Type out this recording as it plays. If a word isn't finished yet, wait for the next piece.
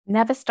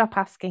Never stop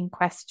asking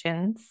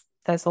questions.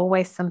 There's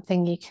always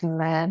something you can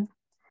learn.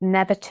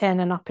 Never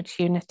turn an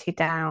opportunity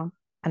down,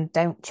 and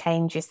don't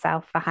change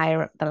yourself the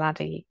higher up the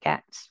ladder you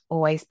get.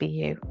 Always be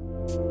you.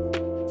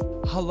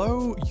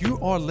 Hello, you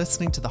are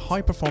listening to the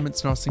High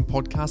Performance Nursing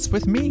Podcast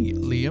with me,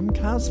 Liam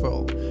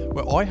Caswell,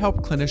 where I help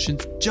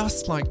clinicians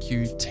just like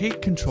you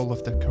take control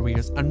of their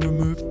careers and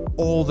remove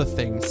all the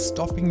things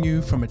stopping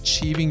you from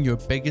achieving your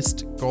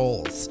biggest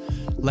goals.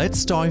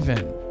 Let's dive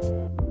in.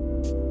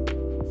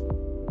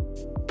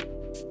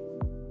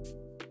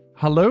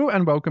 Hello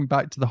and welcome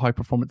back to the High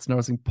Performance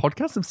Nursing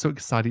Podcast. I'm so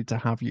excited to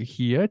have you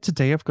here.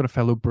 Today I've got a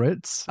fellow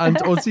Brit and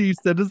Aussie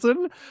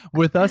citizen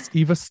with us,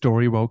 Eva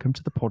Story. Welcome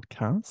to the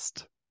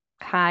podcast.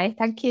 Hi,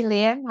 thank you,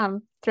 Liam.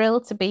 I'm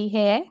thrilled to be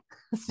here.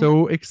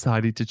 So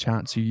excited to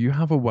chat to you. You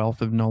have a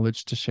wealth of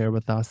knowledge to share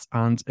with us,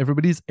 and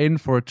everybody's in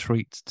for a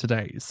treat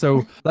today.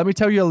 So let me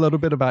tell you a little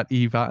bit about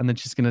Eva, and then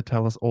she's going to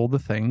tell us all the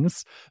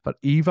things. But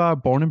Eva,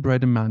 born and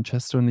bred in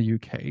Manchester in the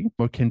UK,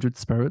 we're kindred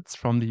spirits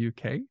from the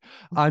UK.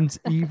 And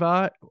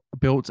Eva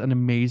built an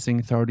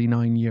amazing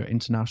 39-year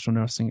international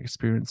nursing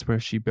experience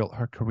where she built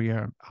her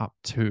career up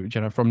to,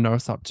 from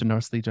nurse up to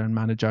nurse leader and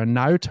manager, and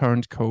now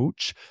turned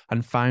coach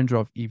and founder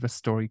of Eva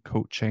Story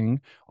Coaching.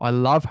 I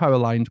love how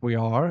aligned we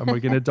are, and we're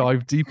going to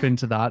dive deep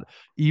into that.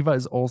 Eva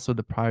is also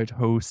the proud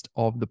host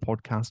of the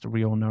podcast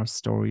Real Nurse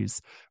Stories,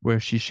 where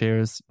she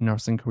shares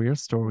nursing career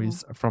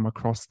stories from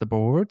across the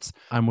board,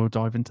 and we'll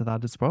dive into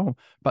that as well.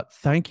 But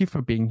thank you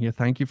for being here.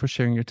 Thank you for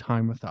sharing your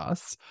time with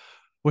us.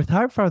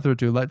 Without further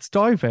ado, let's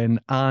dive in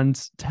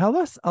and tell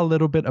us a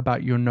little bit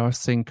about your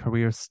nursing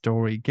career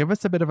story. Give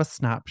us a bit of a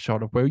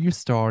snapshot of where you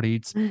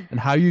started and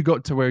how you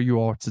got to where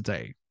you are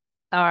today.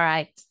 All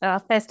right. Well,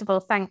 first of all,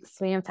 thanks,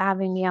 Liam, for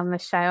having me on the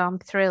show. I'm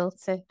thrilled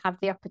to have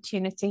the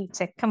opportunity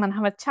to come and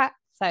have a chat.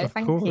 So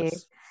thank you.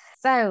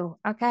 So,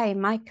 started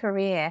my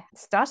career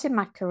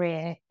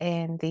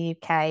in the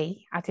UK.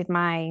 I did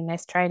my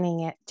nurse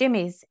training at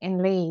Jimmy's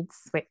in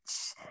Leeds, which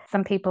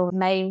some people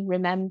may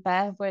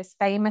remember was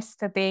famous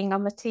for being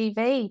on the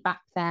TV back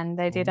then.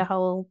 They did a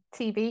whole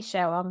TV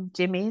show on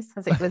Jimmy's,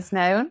 as it was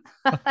known.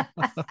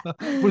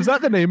 Was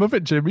that the name of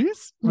it,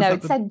 Jimmy's? No,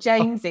 it said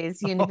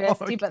James's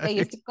University, but they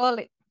used to call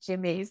it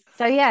Jimmy's.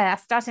 So yeah,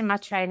 I started my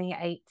training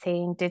at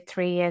 18, did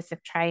 3 years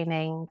of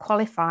training,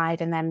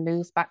 qualified, and then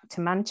moved back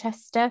to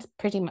Manchester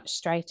pretty much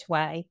straight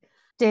away.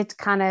 Did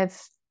kind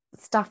of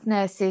staff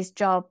nurses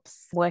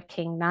jobs,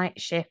 working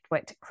night shift,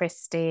 worked at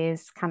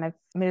Christie's, kind of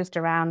moved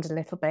around a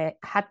little bit,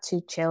 had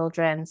 2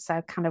 children,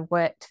 so kind of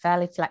worked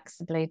fairly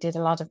flexibly, did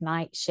a lot of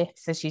night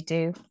shifts as you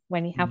do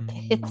when you have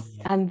kids,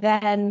 and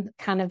then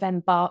kind of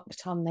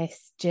embarked on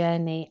this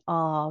journey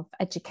of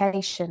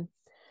education.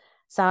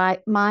 So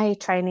my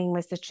training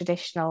was the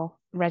traditional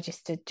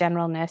registered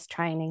general nurse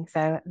training. So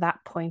at that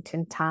point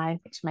in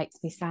time, which makes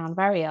me sound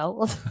very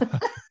old,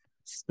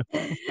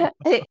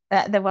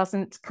 there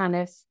wasn't kind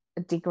of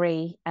a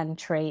degree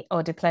entry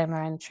or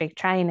diploma entry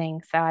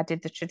training. So I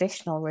did the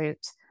traditional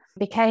route.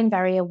 Became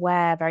very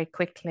aware very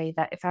quickly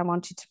that if I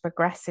wanted to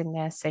progress in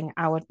nursing,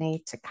 I would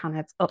need to kind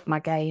of up my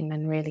game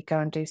and really go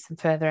and do some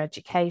further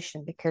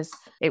education, because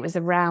it was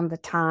around the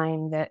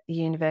time that the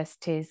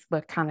universities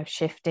were kind of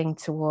shifting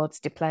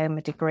towards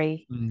diploma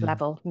degree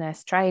level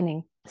nurse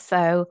training.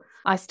 So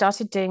I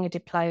started doing a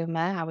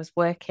diploma. I was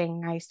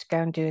working. I used to go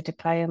and do a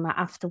diploma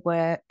after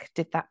work,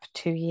 did that for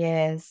 2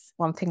 years.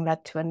 One thing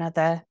led to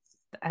another.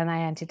 And I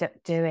ended up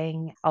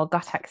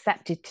got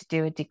accepted to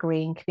do a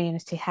degree in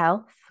community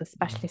health, a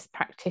specialist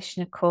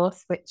practitioner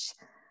course, which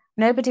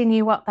nobody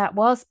knew what that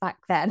was back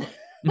then.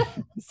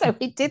 So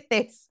we did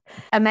this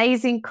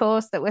amazing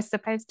course that was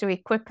supposed to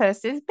equip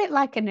us. It's a bit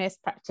like a nurse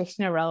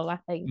practitioner role, I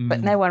think,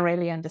 but no one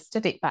really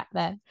understood it back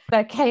then. So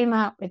I came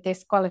out with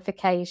this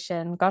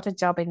qualification, got a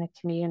job in the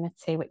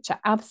community, which I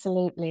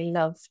absolutely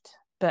loved.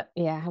 But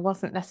yeah, I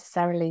wasn't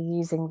necessarily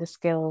using the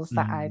skills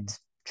that I'd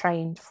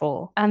trained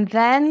for. And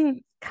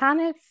then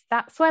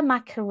that's where my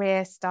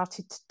career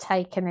started to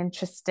take an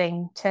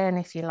interesting turn,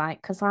 if you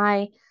like, because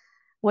I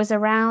was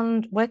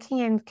around working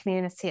in the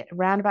community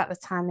around about the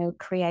time they were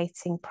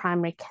creating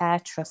primary care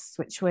trusts,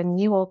 which were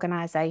new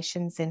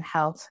organisations in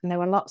health, and there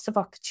were lots of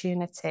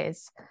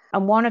opportunities.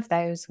 And one of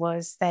those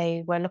was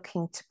they were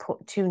looking to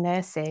put 2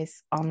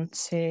 nurses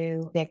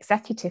onto the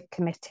executive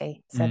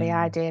committee. So the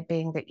idea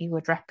being that you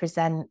would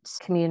represent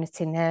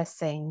community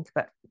nursing,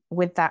 but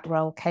with that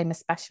role came a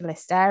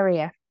specialist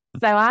area.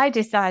 So I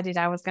decided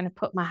I was going to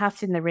put my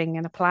hat in the ring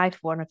and apply for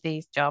one of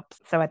these jobs.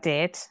 So I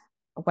did.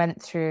 I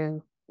went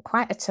through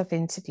quite a tough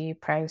interview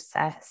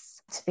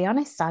process. To be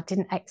honest, I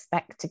didn't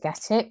expect to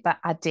get it, but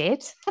I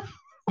did.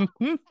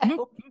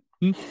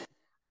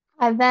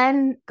 I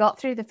then got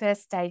through the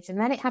first stage, and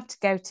then it had to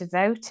go to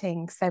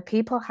voting. So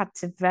people had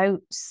to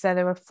vote. So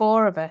there were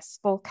 4 of us,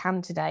 4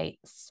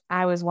 candidates.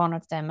 I was one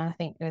of them. I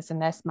think there was a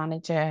nurse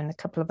manager and a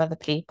couple of other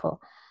people.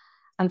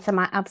 And to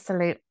my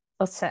absolute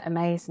utter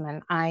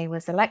amazement, I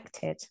was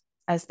elected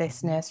as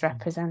this nurse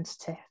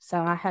representative. So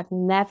I had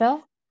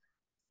never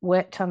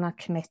worked on a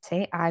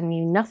committee. I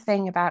knew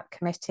nothing about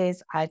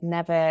committees. I'd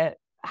never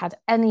had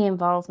any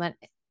involvement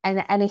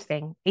and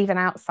anything, even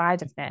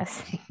outside of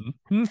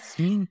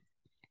nursing.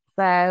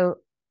 So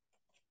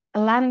I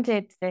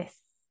landed this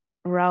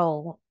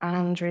role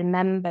and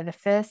remember the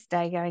first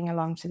day going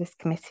along to this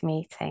committee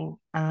meeting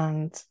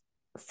and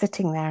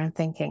sitting there and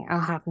thinking, I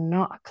have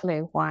not a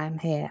clue why I'm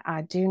here.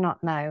 I do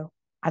not know.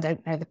 I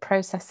don't know the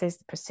processes,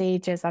 the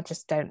procedures. I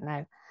just don't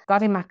know.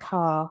 Got in my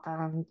car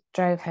and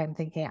drove home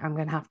thinking, I'm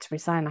going to have to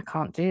resign. I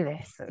can't do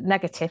this.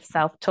 Negative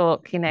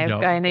self-talk,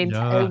 going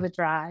into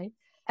overdrive.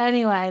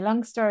 Anyway,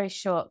 long story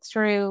short,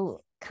 through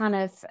kind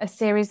of a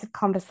series of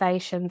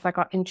conversations, I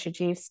got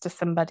introduced to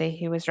somebody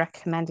who was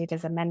recommended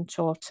as a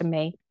mentor to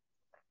me.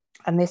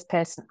 And this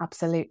person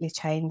absolutely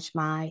changed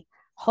my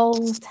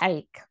whole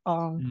take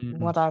on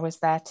what I was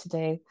there to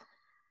do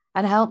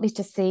and helped me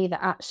to see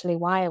that actually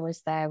why I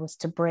was there was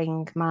to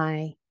bring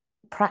my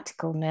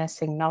practical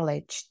nursing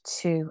knowledge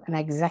to an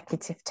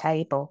executive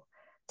table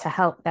to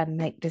help them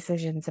make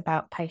decisions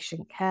about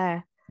patient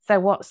care. So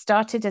what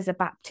started as a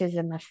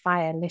baptism of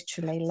fire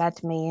literally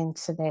led me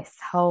into this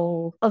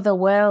whole other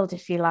world,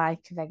 if you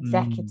like, of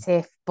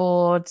executive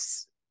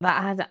boards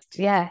that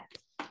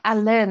I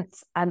learned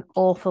an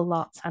awful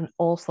lot.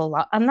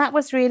 And that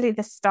was really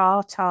the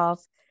start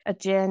of a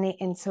journey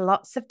into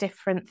lots of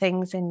different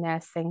things in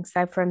nursing.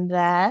 So from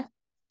there,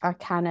 I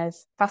kind of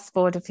fast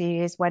forward a few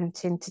years,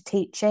 went into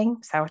teaching.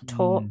 So I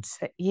taught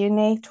at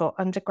uni, taught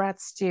undergrad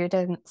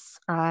students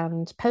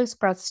and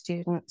postgrad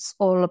students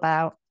all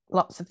about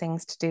lots of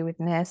things to do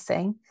with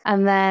nursing.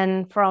 And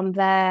then from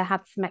there,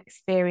 had some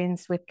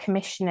experience with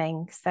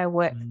commissioning. So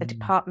worked for the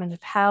Department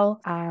of Health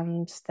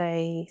and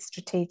the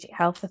Strategic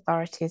Health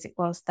Authority, as it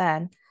was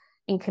then,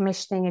 in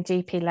commissioning a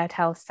GP-led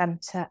health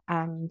centre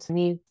and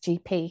new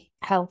GP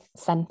health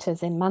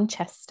centres in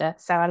Manchester.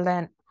 So I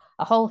learned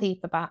a whole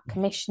heap about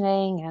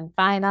commissioning and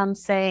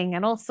financing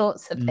and all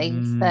sorts of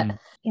things that,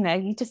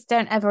 you just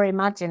don't ever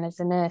imagine as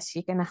a nurse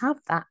you're going to have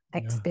that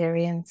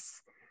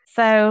experience.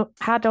 So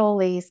had all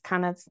these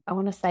kind of, I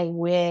want to say,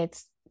 weird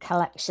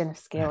collection of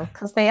skills,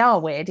 because they are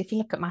weird if you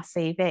look at my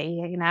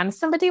CV, and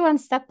somebody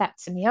once said that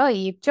to me, oh,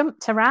 you've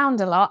jumped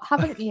around a lot,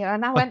 haven't you?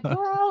 And I went,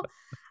 well,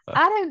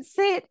 I don't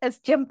see it as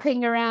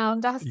jumping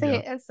around. I see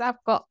it as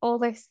I've got all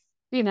this,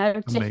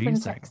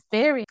 different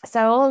experience.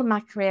 So all of my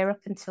career up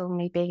until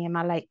me being in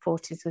my late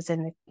 40s was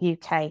in the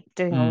UK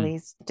doing all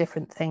these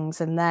different things.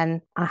 And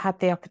then I had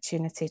the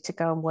opportunity to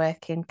go and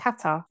work in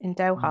Qatar, in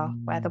Doha,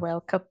 where the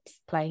World Cup's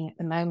playing at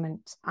the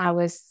moment. I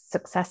was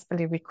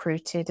successfully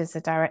recruited as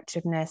a director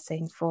of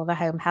nursing for the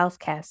home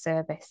healthcare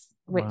service,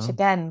 which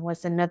again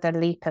was another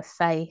leap of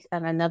faith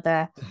and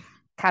another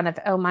kind of,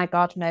 oh my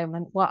God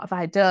moment, what have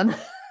I done?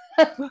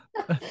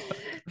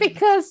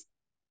 Because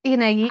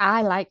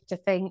I like to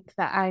think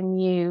that I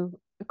knew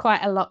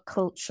quite a lot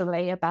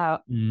culturally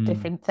about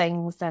different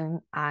things,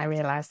 and I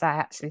realized I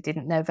actually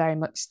didn't know very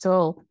much at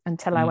all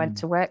until I went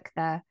to work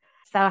there.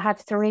 So I had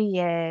 3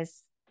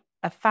 years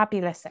of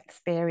fabulous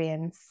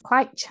experience,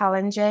 quite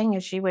challenging,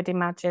 as you would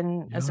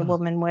imagine, as a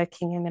woman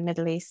working in a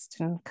Middle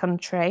Eastern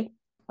country.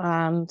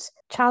 And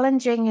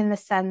challenging in the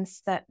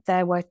sense that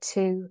there were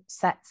 2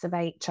 sets of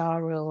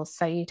HR rules.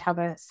 So you'd have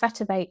a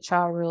set of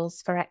HR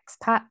rules for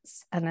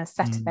expats and a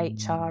set of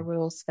HR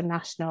rules for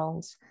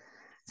nationals.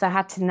 So I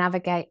had to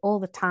navigate all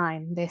the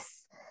time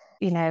this,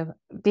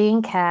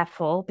 being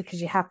careful, because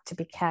you have to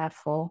be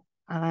careful.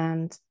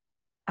 And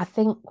I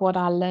think what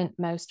I learned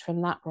most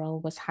from that role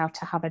was how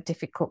to have a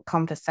difficult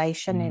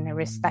conversation in a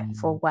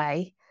respectful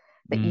way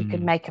that you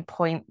could make a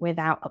point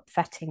without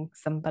upsetting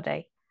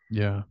somebody.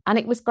 Yeah. And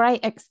it was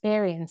great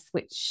experience,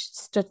 which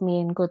stood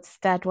me in good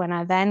stead when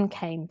I then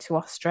came to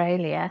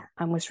Australia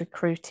and was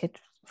recruited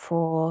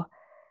for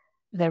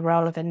the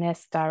role of a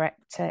nurse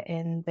director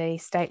in the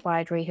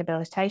statewide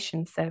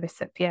rehabilitation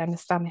service at Fiona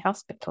Stanley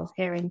Hospital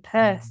here in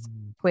Perth,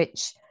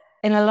 which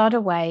in a lot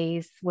of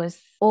ways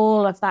was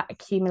all of that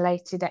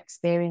accumulated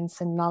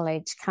experience and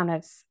knowledge. Kind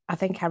of, I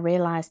think I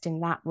realized in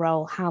that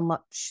role how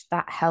much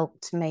that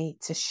helped me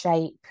to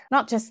shape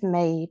not just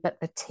me, but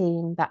the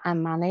team that I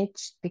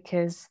managed,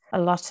 because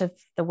a lot of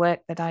the work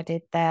that I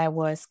did there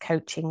was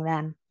coaching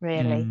them,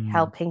 really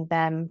helping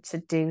them to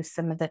do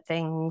some of the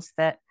things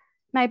that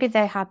maybe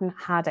they hadn't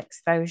had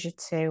exposure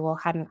to or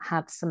hadn't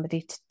had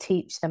somebody to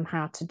teach them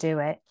how to do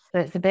it. So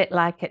it's a bit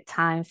like at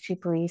times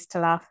people used to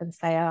laugh and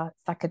say, oh,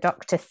 it's like a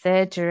doctor's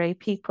surgery,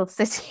 people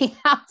sitting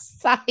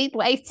outside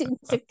waiting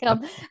to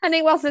come. And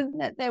it wasn't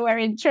that they were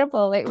in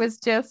trouble. It was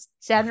just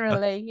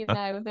generally,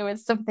 there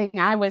was something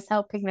I was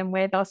helping them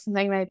with or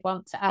something they'd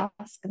want to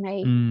ask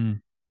me.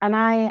 And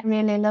I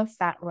really love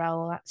that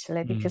role,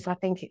 actually, because I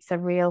think it's a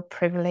real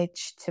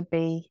privilege to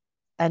be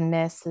a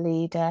nurse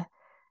leader.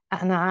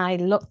 And I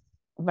look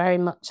very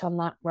much on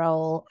that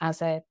role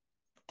as a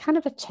kind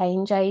of a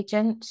change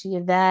agent.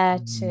 You're there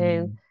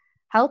to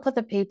help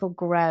other people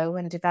grow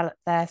and develop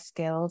their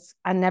skills.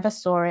 I never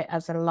saw it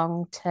as a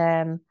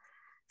long-term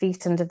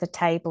feet under the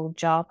table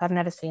job. I've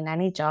never seen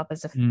any job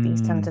as a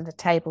feet under the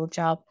table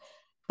job,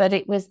 but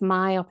it was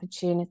my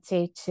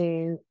opportunity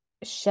to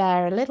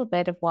share a little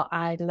bit of what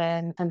I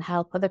learned and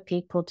help other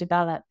people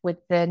develop with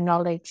the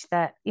knowledge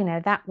that,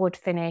 that would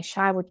finish.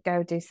 I would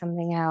go do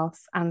something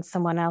else and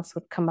someone else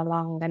would come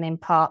along and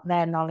impart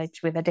their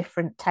knowledge with a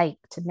different take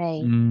to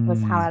me,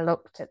 was how I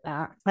looked at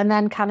that. And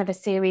then kind of a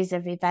series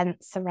of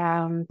events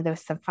around, there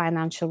was some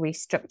financial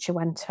restructure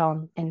went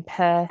on in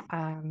Perth,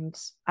 and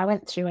I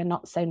went through a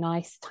not so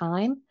nice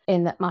time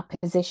in that my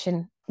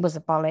position was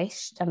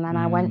abolished. And then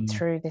I went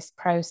through this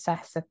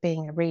process of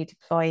being a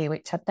redeployee,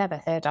 which I'd never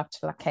heard of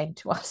till I came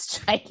to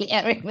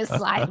Australia. It was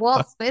like,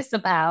 what's this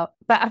about?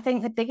 But I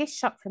think the biggest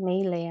shock for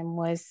me, Liam,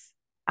 was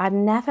I'd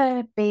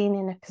never been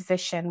in a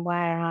position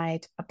where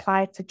I'd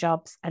applied for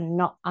jobs and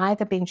not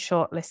either been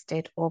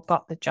shortlisted or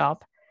got the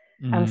job.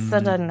 And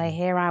suddenly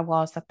here I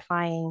was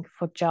applying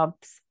for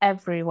jobs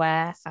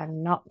everywhere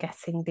and not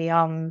getting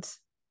beyond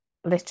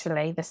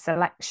literally the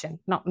selection,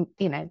 not,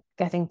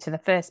 getting to the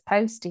first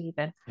post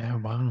even. Yeah,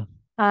 wow.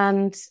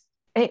 And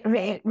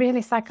it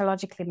really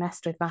psychologically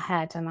messed with my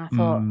head. And I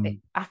thought,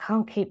 I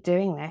can't keep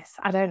doing this.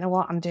 I don't know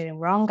what I'm doing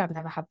wrong. I've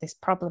never had this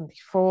problem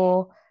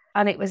before.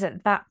 And it was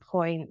at that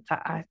point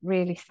that I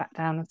really sat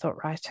down and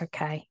thought, right,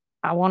 okay,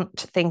 I want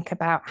to think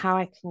about how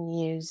I can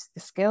use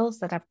the skills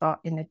that I've got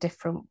in a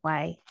different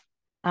way.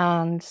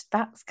 And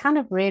that's kind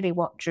of really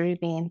what drew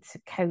me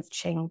into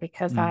coaching,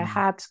 because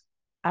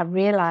I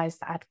realized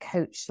that I'd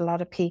coached a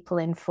lot of people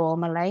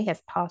informally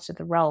as part of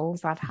the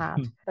roles I'd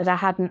had, but I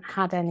hadn't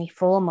had any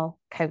formal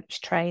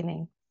coach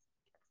training.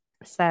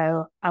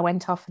 So I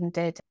went off and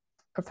did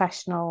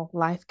professional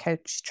life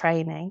coach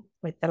training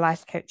with the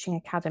Life Coaching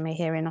Academy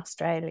here in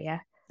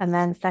Australia, and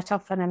then set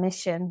off on a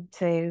mission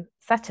to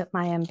set up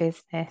my own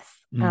business.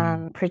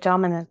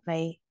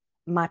 Predominantly,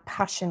 my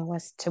passion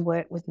was to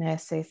work with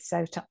nurses,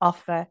 so to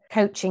offer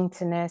coaching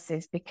to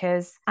nurses,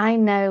 because I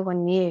know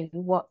and knew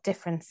what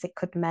difference it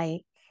could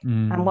make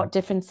and what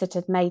difference it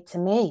had made to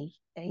me.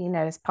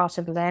 As part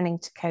of learning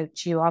to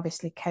coach, you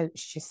obviously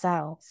coached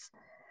yourself.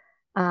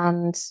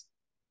 And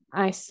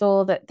I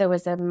saw that there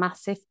was a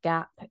massive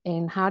gap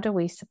in how do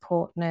we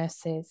support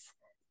nurses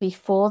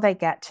before they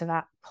get to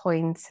that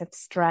point of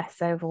stress,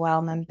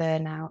 overwhelm, and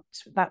burnout.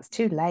 That's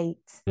too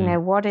late.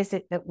 What is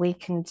it that we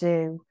can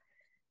do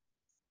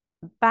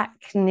back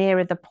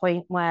nearer the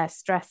point where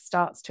stress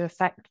starts to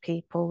affect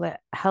people that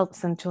helps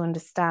them to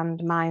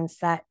understand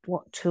mindset,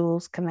 what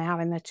tools can they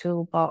have in their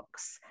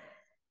toolbox,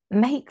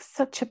 makes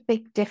such a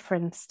big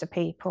difference to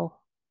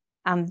people.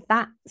 And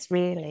that's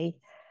really,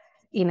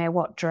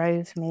 what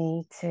drove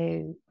me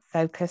to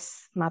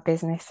focus my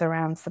business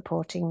around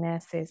supporting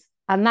nurses.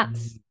 And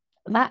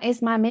that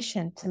is my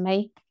mission, to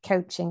make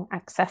coaching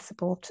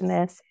accessible to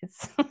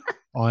nurses.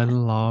 I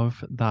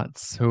love that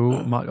so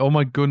much. Oh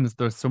my goodness,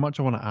 there's so much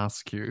I want to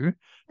ask you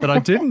that I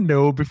didn't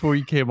know before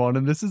you came on.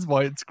 And this is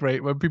why it's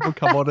great when people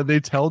come on and they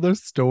tell their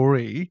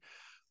story.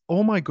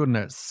 Oh my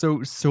goodness.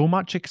 So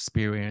much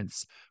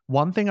experience.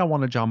 One thing I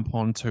want to jump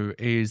onto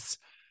is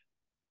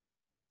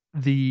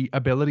the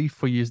ability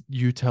for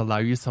you to allow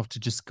yourself to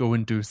just go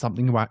and do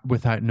something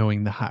without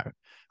knowing the how.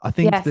 I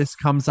think this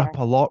comes up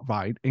a lot,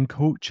 right, in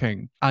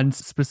coaching, and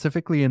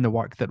specifically in the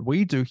work that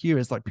we do here.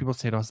 Is like people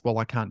say to us, well,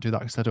 I can't do that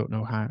because I don't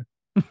know how.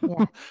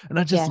 And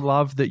I just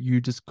love that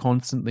you just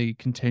constantly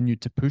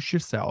continued to push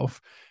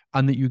yourself,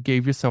 and that you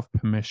gave yourself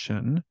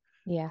permission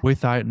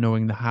without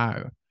knowing the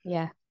how.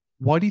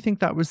 Why do you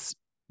think that was,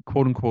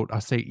 quote unquote, I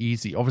say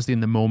easy? Obviously in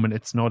the moment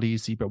it's not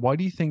easy, but why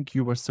do you think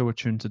you were so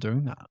attuned to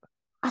doing that?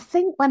 I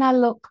think when I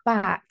look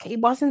back, it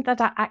wasn't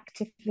that I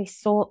actively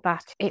sought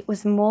that. It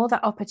was more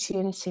that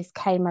opportunities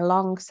came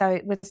along. So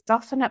it was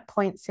often at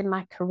points in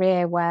my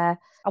career where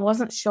I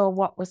wasn't sure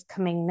what was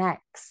coming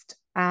next.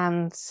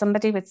 And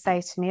somebody would say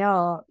to me,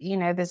 oh,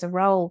 there's a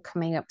role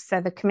coming up.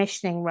 So the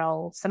commissioning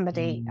role,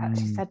 somebody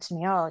actually said to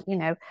me, oh,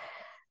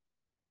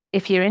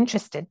 if you're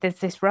interested, there's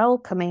this role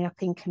coming up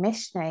in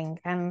commissioning.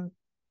 And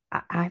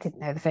I didn't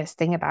know the first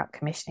thing about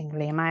commissioning,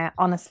 Liam. I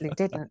honestly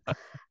didn't.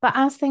 But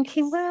I was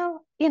thinking,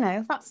 well,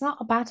 that's not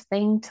a bad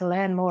thing to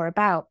learn more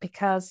about,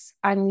 because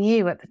I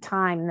knew at the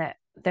time that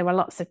there were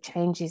lots of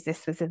changes.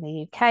 This was in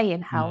the UK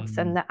in health,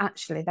 and that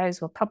actually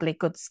those were probably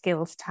good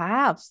skills to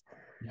have.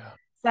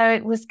 So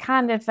it was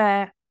kind of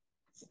a,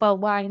 well,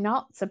 why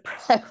not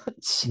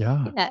approach?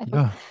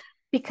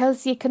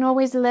 Because you can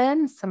always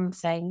learn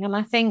something. And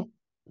I think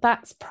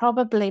that's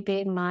probably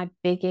been my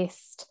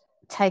biggest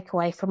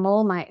takeaway from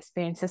all my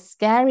experience, as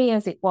scary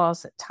as it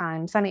was at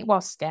times, and it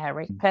was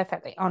scary,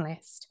 perfectly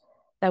honest.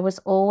 There was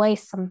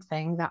always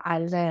something that I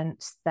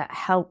learned that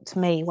helped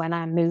me when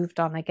I moved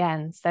on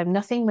again. So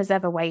nothing was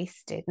ever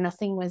wasted.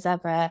 Nothing was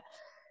ever,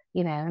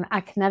 and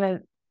I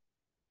can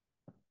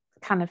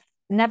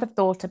never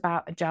thought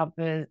about a job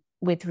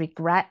with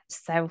regret.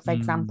 So, for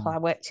example, I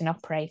worked in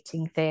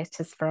operating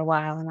theatres for a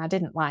while, and I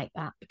didn't like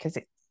that because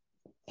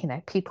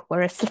people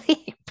were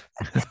asleep.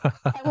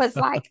 It was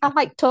like, I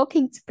like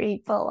talking to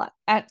people,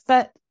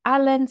 but I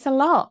learned a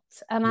lot,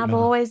 and I've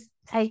always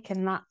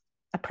taken that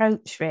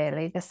approach,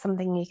 really. There's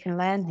something you can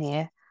learn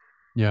here.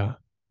 I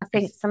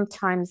think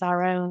sometimes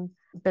our own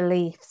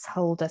beliefs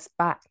hold us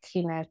back,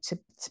 to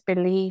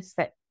believe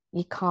that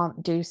you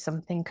can't do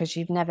something because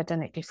you've never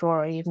done it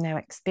before or you've no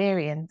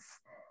experience,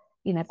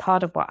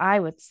 part of what I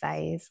would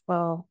say is,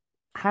 well,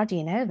 how do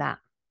you know that?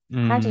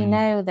 How do you Mm,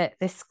 know that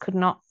this could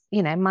not,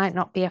 might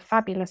not be a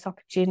fabulous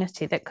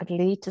opportunity that could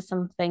lead to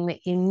something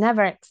that you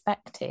never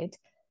expected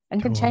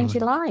and can change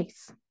your totally.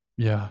 life?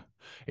 Yeah.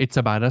 It's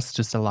about us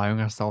just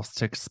allowing ourselves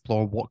to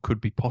explore what could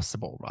be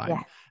possible, right?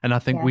 Yeah, And I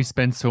think yeah, we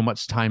spend so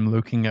much time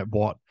looking at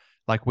what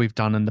like we've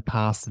done in the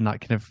past and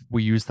that kind of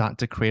we use that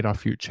to create our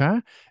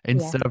future yeah,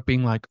 instead of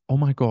being like, oh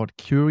my God,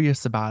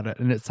 curious about it.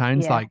 And it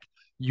sounds yeah. like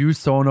you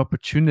saw an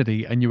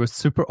opportunity and you were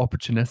super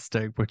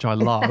opportunistic, which I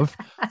love.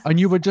 And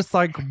you were just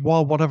like,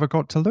 well, what have I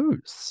got to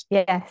lose?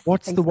 Yes,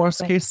 What's the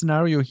worst exactly. case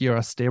scenario here? I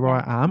stay where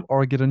Yeah, I am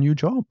or I get a new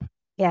job. It's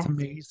yes,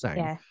 amazing.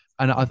 yeah,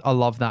 And yeah. I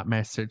love that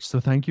message. So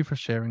thank you for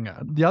sharing it.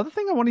 The other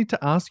thing I wanted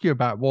to ask you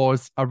about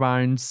was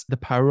around the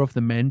power of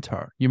the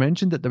mentor. You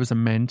mentioned that there was a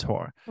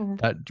mentor Mm.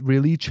 that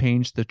really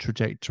changed the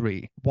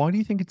trajectory. Why do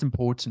you think it's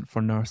important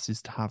for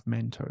nurses to have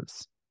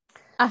mentors?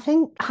 I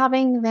think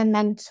having the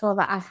mentor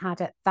that I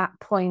had at that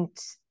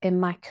point in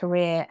my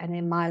career and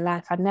in my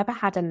life, I'd never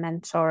had a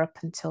mentor up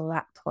until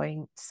that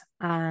point,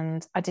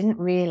 and I didn't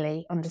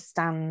really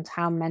understand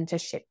how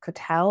mentorship could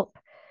help.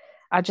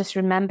 I just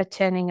remember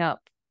turning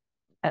up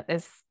at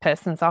this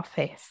person's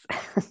office.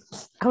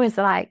 I was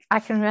like,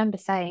 I can remember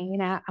saying,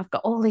 I've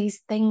got all these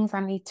things I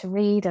need to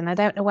read and I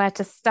don't know where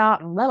to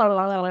start and blah, blah,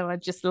 blah, blah, blah,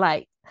 just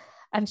like,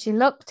 and she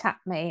looked at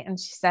me and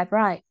she said,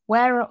 right,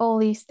 where are all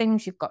these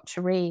things you've got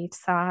to read?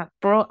 So I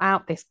brought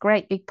out this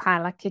great big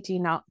pile, I kid you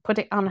not, put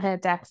it on her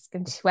desk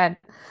and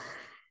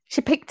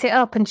she picked it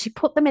up and she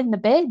put them in the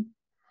bin.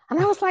 And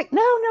I was like,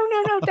 no, no,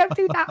 no, no, don't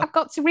do that. I've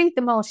got to read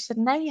them all. She said,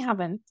 no, you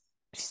haven't.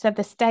 She said,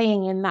 they're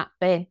staying in that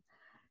bin.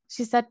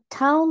 She said,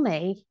 tell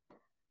me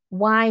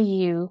why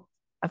you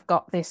have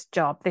got this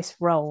job, this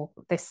role,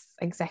 this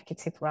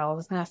executive role.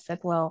 And I said,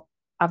 well,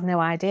 I've no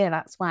idea.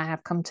 That's why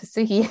I've come to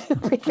see you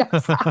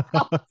because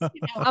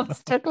I'm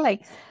struggling.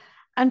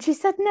 And she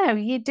said, no,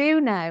 you do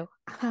know.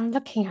 And I'm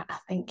looking at her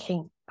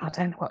thinking, I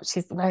don't know what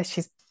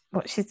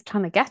she's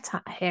trying to get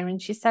at here.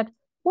 And she said,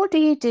 what do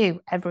you do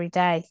every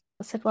day?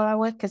 I said, well, I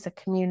work as a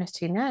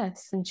community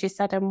nurse. And she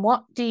said, and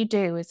what do you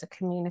do as a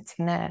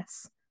community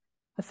nurse?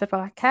 I said,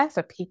 well, I care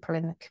for people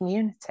in the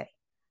community.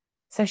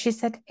 So she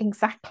said,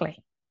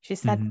 exactly. She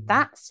said, Mhm.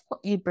 that's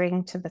what you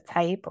bring to the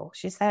table.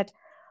 She said,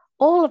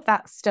 all of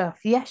that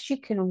stuff, yes, you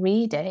can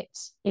read it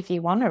if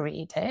you want to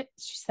read it.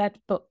 She said,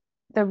 but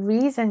the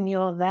reason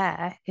you're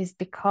there is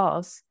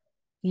because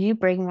you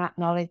bring that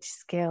knowledge,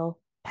 skill,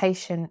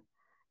 patient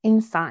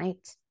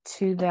insight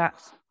to that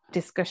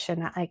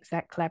discussion at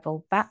exec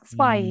level. That's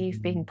why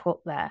you've been Mhm. put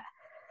there.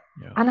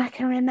 Yeah. And I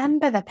can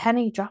remember the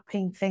penny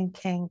dropping,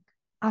 thinking,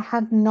 I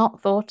had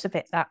not thought of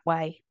it that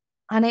way.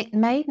 And it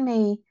made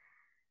me,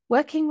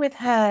 working with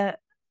her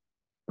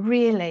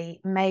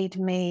really made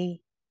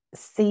me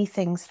see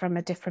things from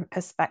a different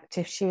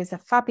perspective. She was a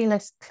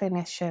fabulous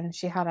clinician.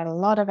 She had a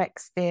lot of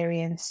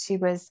experience. She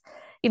was,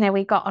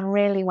 we got on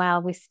really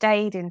well. We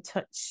stayed in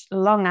touch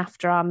long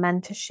after our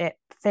mentorship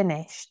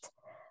finished.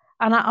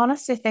 And I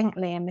honestly think,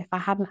 Liam, if I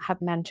hadn't had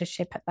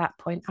mentorship at that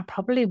point, I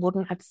probably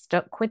wouldn't have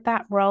stuck with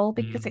that role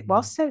because it Mm.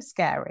 was so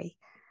scary.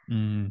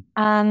 Mm.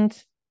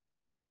 And,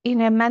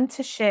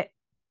 mentorship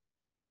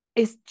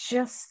is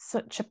just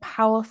such a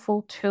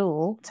powerful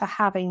tool to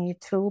have in your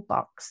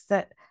toolbox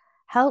that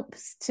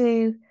helps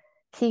to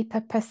keep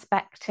a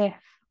perspective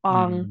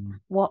on Mm.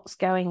 what's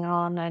going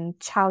on and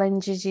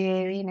challenges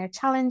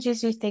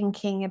you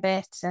thinking a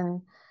bit.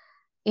 And,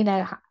 you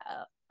know,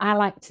 I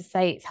like to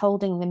say it's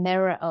holding the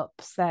mirror up.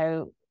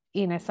 So,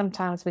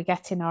 sometimes we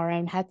get in our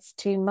own heads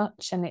too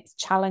much, and it's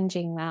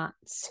challenging that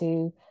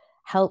to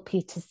help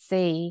you to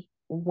see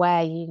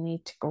where you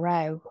need to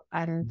grow.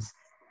 And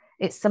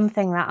it's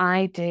something that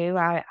I do.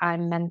 I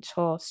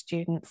mentor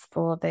students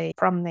from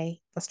the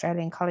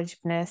Australian College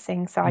of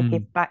Nursing. So I Mm.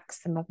 give back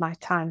some of my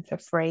time for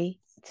free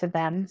to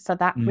them for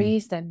that Mm.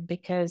 reason,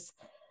 because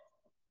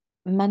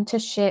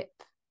mentorship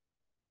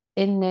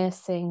in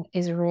nursing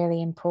is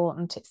really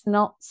important. It's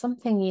not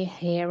something you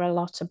hear a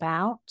lot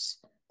about,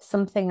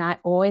 something I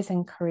always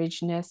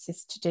encourage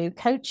nurses to do.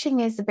 Coaching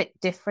is a bit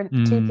different.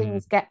 The two Mm.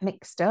 things get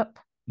mixed up.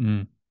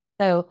 Mm.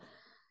 So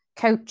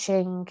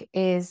coaching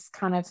is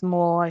kind of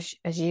more,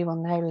 as you will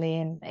know,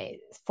 Liam,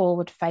 it's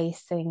forward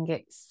facing.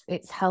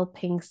 It's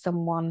helping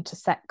someone to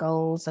set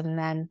goals and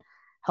then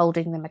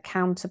holding them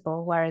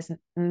accountable. Whereas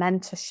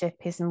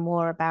mentorship is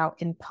more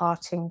about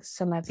imparting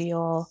some of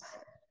your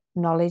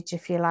knowledge,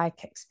 if you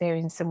like,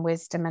 experience and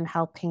wisdom, and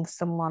helping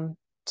someone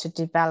to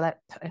develop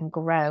and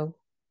grow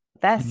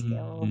their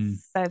skills. Mm.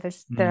 So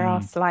there are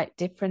Mm. slight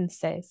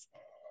differences.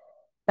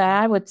 But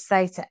I would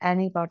say to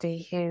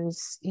anybody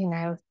who's,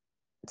 it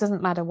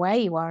doesn't matter where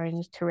you are in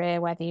your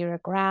career, whether you're a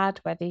grad,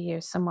 whether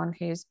you're someone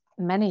who's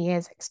many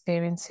years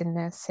experience in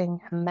nursing,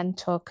 a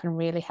mentor can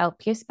really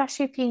help you,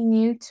 especially if you're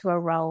new to a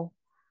role.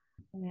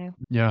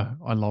 Yeah,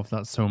 I love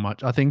that so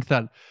much. I think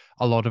that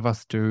a lot of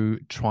us do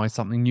try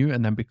something new,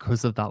 and then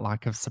because of that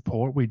lack of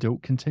support, we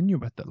don't continue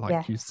with it,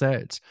 like you Yes.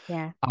 said.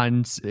 Yeah.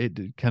 And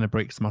it kind of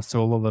breaks my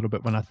soul a little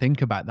bit when I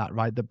think about that,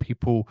 right? That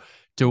people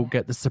don't Yeah.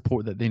 get the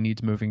support that they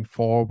need moving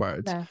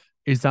forward. No.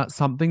 Is that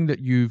something that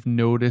you've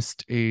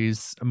noticed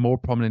is more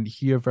prominent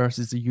here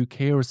versus the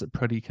UK, or is it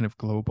pretty kind of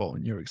global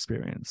in your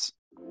experience?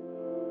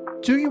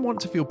 Do you want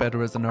to feel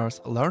better as a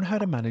nurse, learn how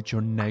to manage your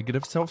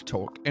negative self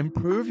talk,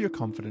 improve your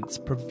confidence,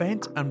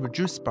 prevent and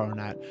reduce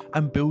burnout,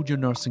 and build your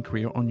nursing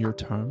career on your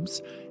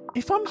terms?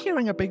 If I'm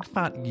hearing a big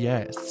fat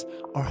yes,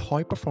 our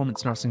high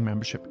performance nursing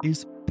membership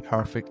is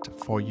perfect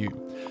for you.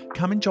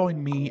 Come and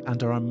join me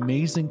and our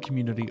amazing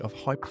community of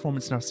high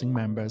performance nursing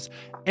members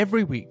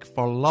every week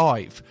for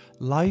live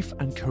life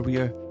and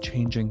career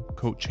changing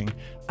coaching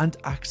and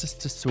access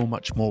to so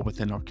much more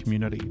within our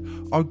community.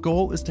 Our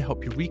goal is to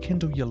help you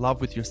rekindle your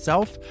love with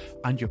yourself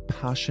and your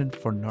passion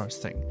for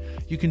nursing.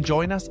 You can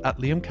join us at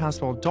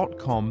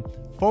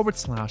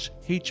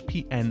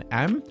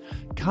liamcaswell.com/HPNM.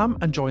 Come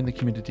and join the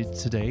community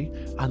today,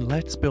 and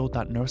let's build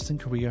that nursing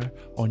career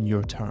on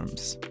your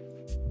terms.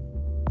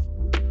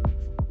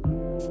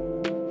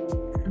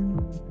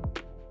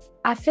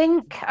 I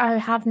think I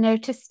have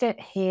noticed it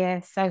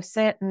here. So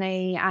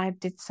certainly I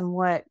did some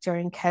work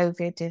during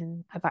COVID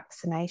in a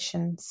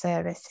vaccination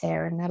service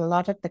here, and a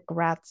lot of the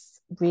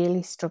grads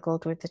really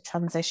struggled with the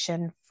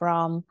transition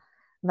from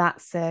that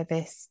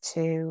service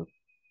to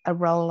a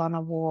role on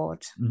a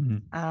ward. Mm-hmm.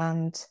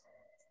 And,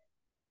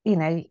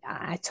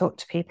 I talk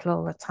to people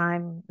all the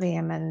time,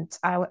 Liam, and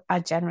I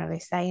generally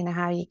say,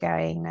 how are you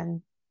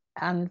going?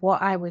 And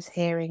what I was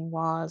hearing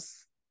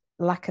was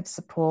lack of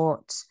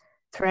support,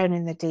 thrown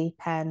in the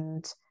deep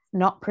end,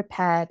 not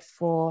prepared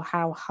for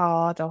how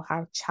hard or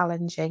how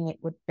challenging it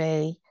would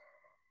be.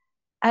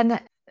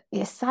 And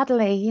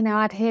sadly,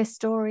 I'd hear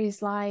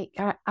stories like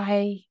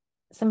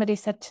somebody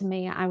said to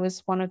me I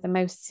was one of the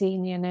most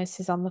senior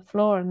nurses on the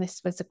floor, and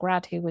this was a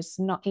grad who was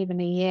not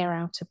even a year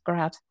out of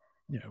grad.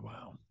 Yeah,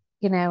 wow.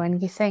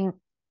 And you think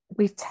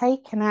we've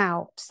taken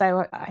out,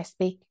 so I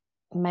speak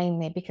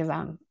mainly because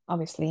I'm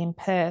obviously in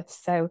Perth.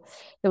 So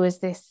there was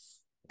this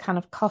kind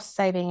of cost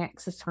saving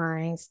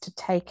exercise to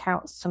take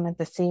out some of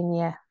the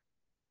senior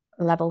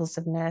levels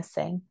of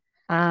nursing.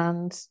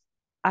 And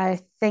I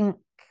think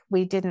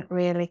we didn't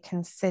really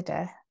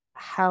consider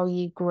how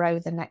you grow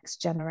the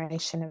next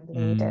generation of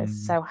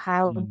leaders. So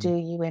how do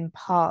you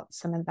impart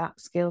some of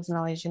that skills,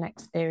 knowledge and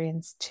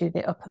experience to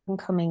the up and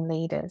coming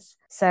leaders?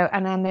 So,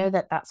 and I know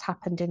that that's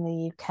happened in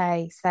the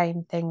UK,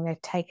 same thing.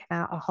 They've taken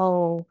out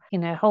whole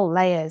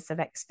layers of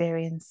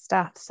experienced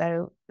staff.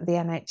 So the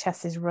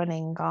NHS is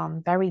running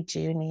on very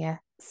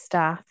junior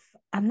staff.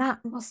 And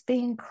that must be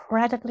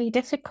incredibly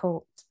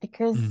difficult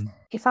because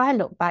if I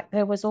look back,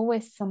 there was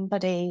always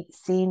somebody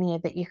senior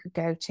that you could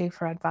go to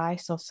for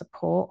advice or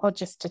support or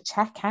just to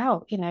check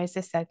out, is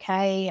this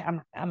okay?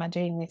 Am I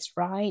doing this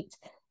right?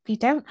 If you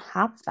don't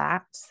have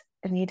that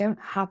and you don't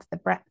have the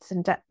breadth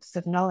and depth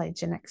of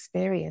knowledge and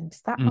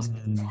experience, that must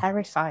be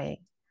terrifying.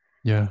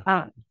 Yeah.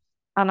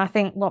 And I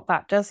think what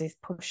that does is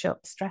push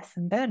up stress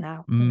and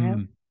burnout,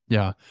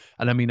 Yeah.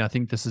 And I mean, I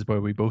think this is where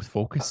we both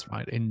focus,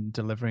 right? In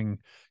delivering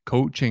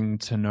coaching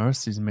to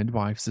nurses and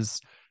midwives is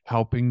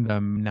helping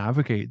them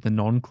navigate the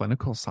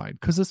non-clinical side.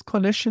 Because as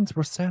clinicians,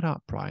 we're set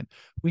up, right?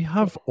 We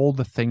have all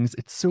the things.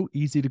 It's so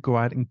easy to go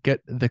out and get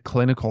the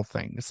clinical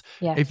things.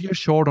 Yeah. If you're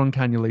short on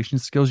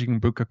cannulation skills, you can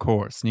book a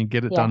course and you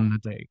get it done in a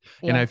day.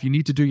 If you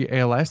need to do your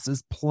ALS,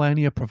 there's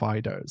plenty of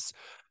providers.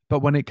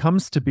 But when it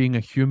comes to being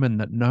a human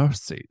that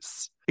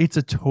nurses, it's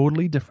a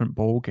totally different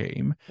ball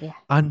game. Yeah.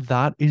 And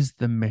that is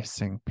the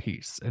missing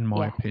piece, in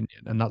my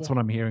opinion. And that's what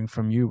I'm hearing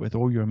from you with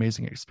all your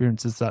amazing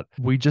experiences, that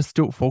we just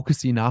don't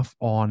focus enough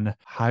on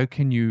how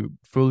can you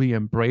fully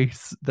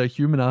embrace the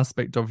human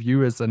aspect of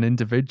you as an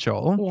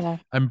individual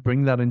and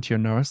bring that into your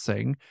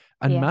nursing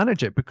and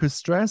manage it, because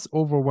stress,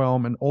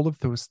 overwhelm, and all of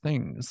those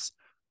things,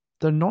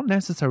 they're not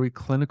necessarily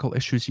clinical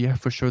issues. Yeah,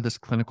 for sure, there's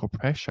clinical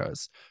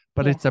pressures,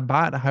 but it's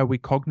about how we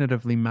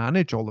cognitively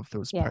manage all of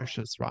those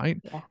pressures,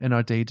 right? In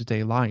our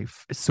day-to-day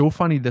life. It's so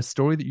funny, the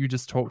story that you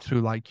just talked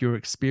through, like your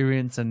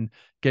experience and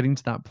getting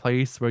to that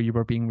place where you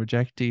were being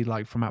rejected,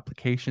 like from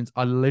applications.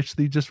 I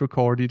literally just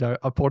recorded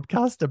a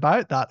podcast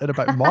about that and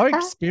about my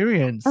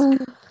experience.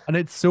 And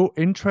it's so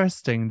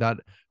interesting that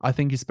I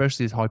think,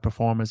 especially as high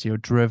performers,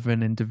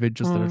 driven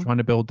individuals that are trying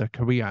to build their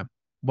career,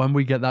 when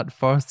we get that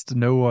first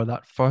no or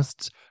that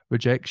first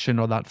rejection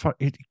or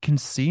it can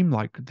seem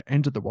like the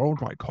end of the world,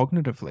 right,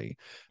 cognitively.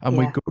 And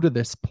we go to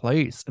this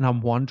place, and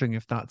I'm wondering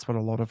if that's what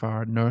a lot of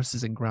our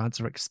nurses and grads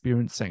are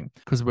experiencing,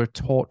 because we're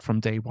taught from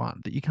day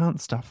one that you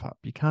can't stuff up,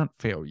 you can't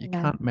fail, you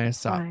can't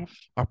mess up.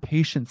 Our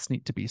patients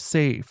need to be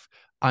safe.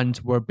 And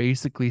we're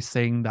basically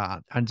saying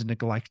that and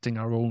neglecting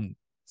our own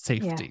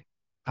safety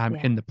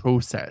in the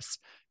process.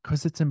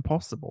 Because it's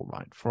impossible,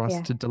 right, for us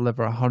to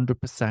deliver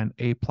 100%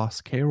 A+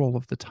 care all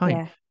of the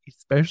time,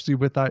 especially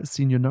without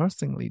senior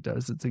nursing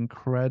leaders. It's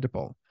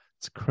incredible.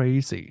 It's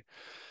crazy.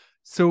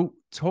 So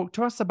talk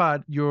to us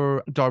about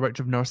your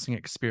director of nursing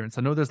experience.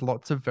 I know there's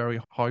lots of very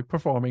high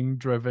performing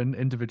driven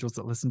individuals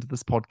that listen to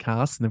this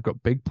podcast and they've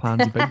got big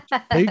plans,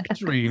 big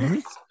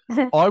dreams.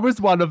 I was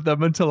one of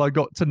them until I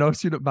got to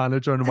nurse unit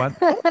manager and went,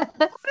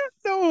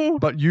 no.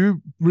 But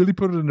you really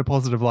put it in a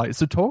positive light.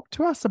 So talk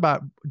to us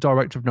about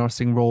director of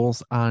nursing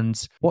roles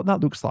and what that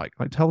looks like.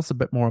 Like tell us a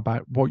bit more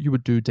about what you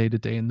would do day to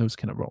day in those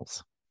kind of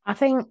roles. I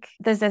think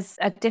there's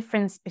a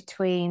difference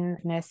between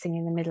nursing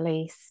in the Middle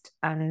East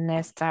and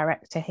nurse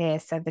director here.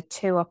 So the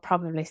two are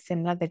probably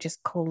similar. They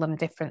just call them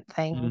different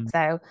things.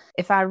 So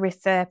if I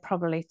refer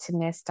probably to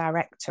nurse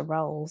director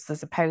roles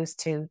as opposed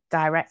to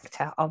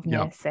director of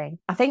nursing,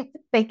 I think the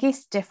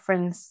biggest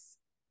difference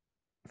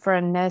for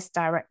a nurse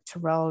director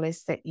role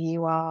is that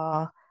you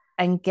are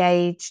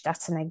engaged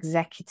at an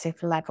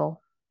executive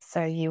level.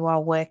 So you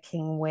are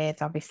working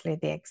with obviously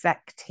the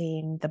exec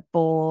team, the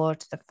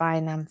board, the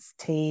finance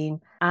team,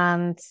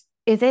 and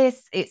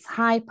it's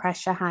high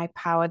pressure, high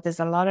power.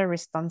 There's a lot of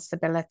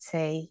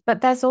responsibility,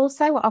 but there's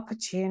also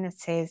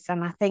opportunities.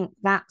 And I think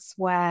that's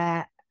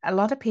where a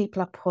lot of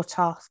people are put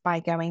off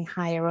by going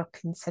higher up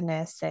into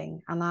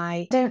nursing. And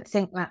I don't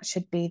think that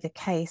should be the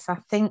case. I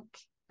think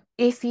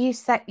if you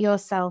set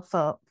yourself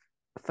up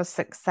for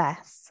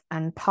success,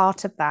 and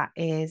part of that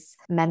is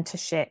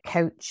mentorship,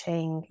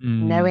 coaching,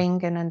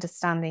 knowing and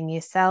understanding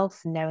yourself,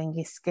 knowing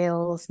your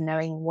skills,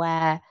 knowing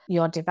where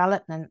your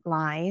development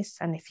lies.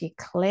 And if you're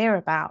clear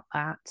about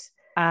that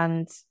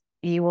and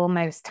you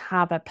almost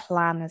have a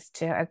plan as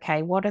to,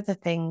 okay, what are the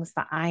things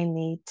that I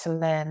need to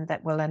learn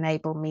that will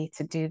enable me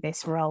to do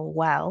this role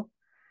well,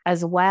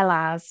 as well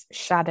as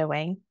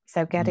shadowing.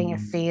 So getting a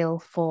feel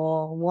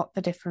for what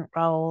the different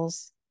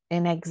roles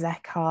in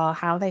exec are,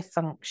 how they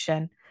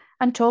function,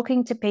 and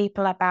talking to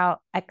people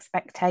about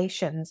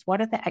expectations.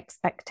 What are the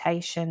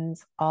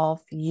expectations of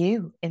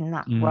you in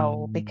that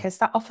role? Because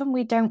that often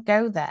we don't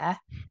go there.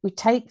 We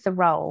take the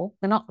role,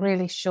 we're not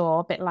really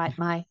sure, a bit like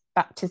my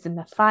baptism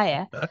of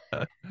fire.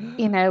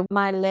 You know,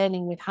 my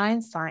learning with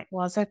hindsight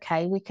was,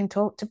 okay, we can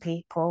talk to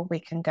people, we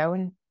can go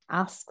and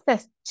ask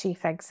the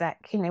chief exec,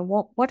 you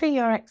know, what are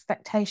your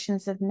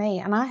expectations of me?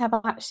 And I have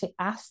actually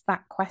asked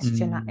that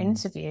question at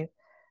interview,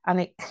 and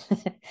it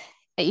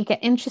you get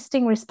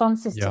interesting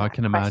responses to I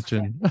can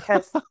imagine.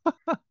 Because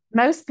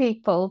most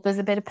people, there's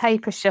a bit of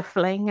paper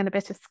shuffling and a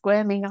bit of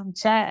squirming on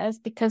chairs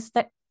because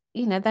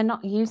they're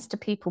not used to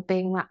people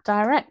being that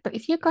direct. But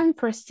if you're going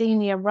for a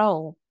senior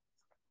role,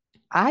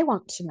 I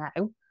want to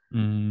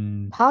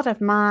know part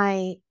of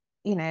my,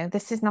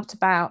 this is not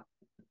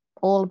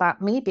all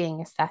about me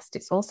being assessed.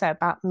 It's also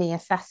about me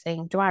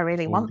assessing, do I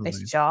really want this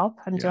job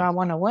and do I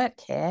want to work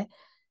here?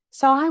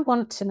 So I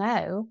want to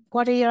know,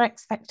 what are your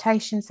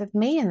expectations of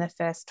me in the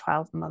first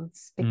 12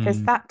 months?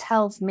 Because that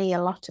tells me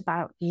a lot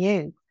about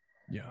you.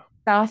 Yeah.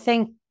 So I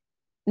think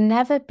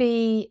never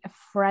be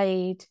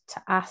afraid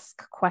to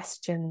ask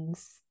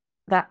questions.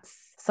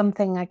 That's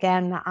something,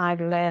 again, that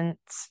I've learned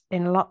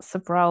in lots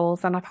of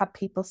roles. And I've had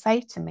people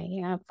say to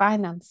me,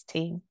 finance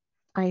team,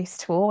 I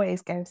used to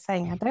always go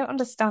saying, I don't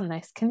understand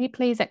this. Can you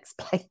please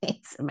explain it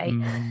to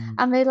me?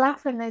 And they'd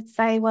laugh and they'd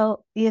say,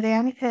 well, you're the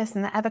only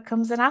person that ever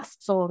comes and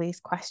asks all these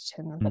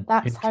questions. But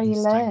that's how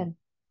you learn.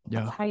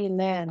 That's how you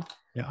learn.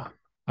 Yeah.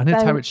 And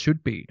it's how it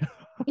should be.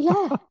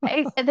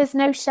 There's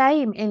no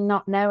shame in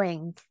not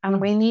knowing.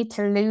 And we need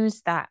to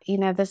lose that.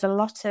 There's a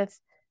lot of,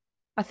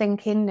 I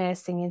think in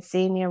nursing, in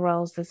senior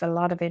roles, there's a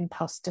lot of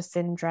imposter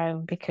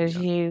syndrome because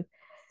you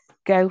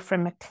go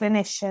from a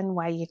clinician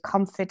where you're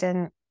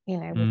confident.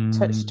 We've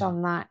touched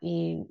on that.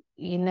 You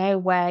know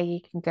where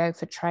you can go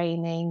for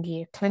training.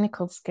 Your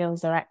clinical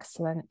skills are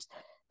excellent.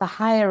 The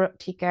higher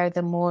up you go,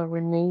 the more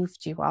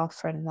removed you are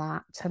from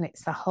that. And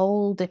it's a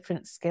whole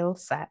different skill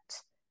set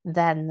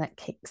then that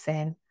kicks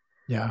in.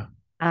 Yeah.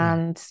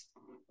 And,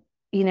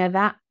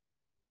 that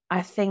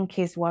I think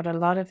is what a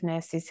lot of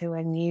nurses who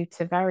are new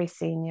to very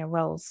senior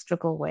roles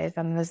struggle with.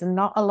 And there's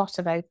not a lot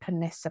of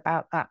openness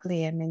about that,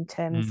 Liam, in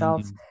terms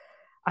of,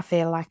 I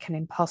feel like an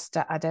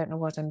imposter. I don't know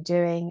what I'm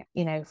doing,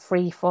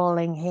 free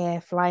falling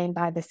here, flying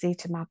by the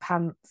seat of my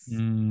pants.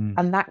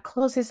 And that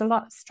causes a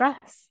lot of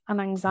stress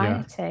and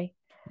anxiety.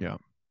 Yeah.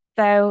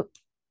 So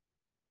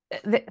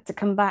to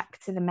come back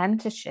to the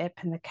mentorship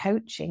and the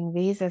coaching,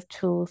 these are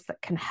tools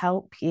that can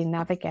help you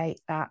navigate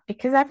that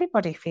because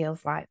everybody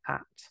feels like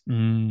that.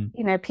 Some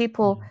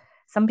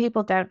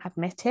people don't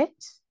admit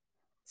it.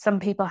 Some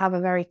people have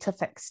a very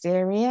tough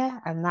exterior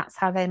and that's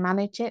how they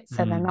manage it.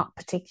 So they're not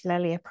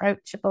particularly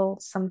approachable.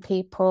 Some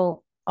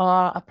people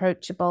are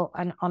approachable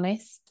and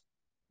honest.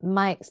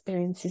 My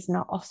experience is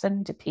not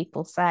often do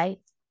people say,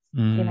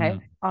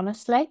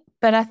 honestly.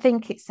 But I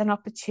think it's an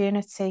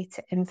opportunity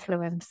to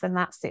influence. And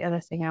that's the other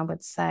thing I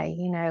would say.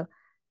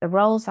 The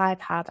roles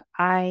I've had,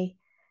 I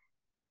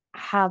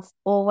have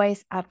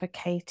always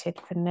advocated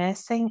for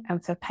nursing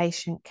and for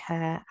patient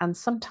care. And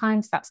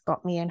sometimes that's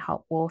got me in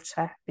hot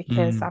water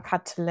because I've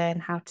had to learn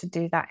how to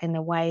do that in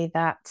a way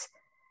that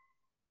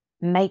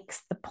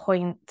makes the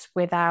point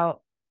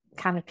without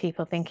kind of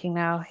people thinking,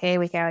 oh, here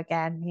we go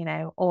again,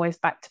 always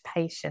back to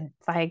patience.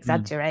 I Mm,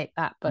 exaggerate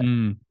that, but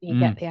mm, you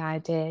get mm, the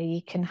idea.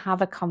 You can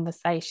have a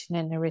conversation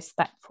in a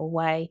respectful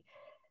way.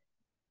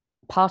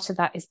 Part of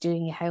that is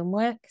doing your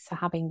homework. So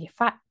having your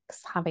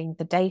facts, having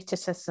the data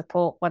to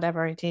support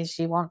whatever it is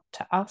you want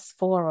to ask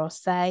for or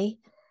say,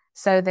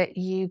 so that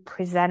you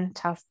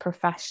present as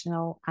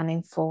professional and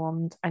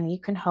informed and you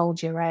can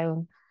hold your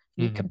own.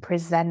 You can mm.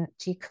 present,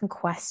 you can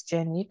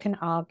question, you can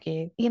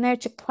argue.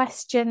 To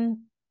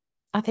question,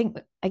 I think,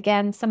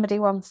 again, somebody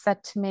once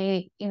said to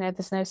me,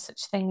 there's no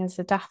such thing as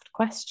a daft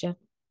question.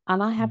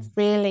 And I have Mm.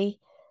 really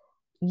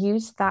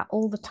used that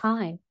all the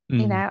time.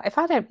 Mm. If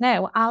I don't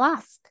know, I'll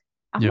ask.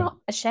 I'm Yeah. not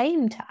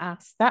ashamed to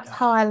ask. That's Yeah.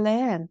 how I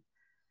learn.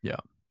 Yeah.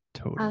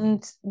 Totally.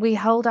 And we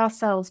hold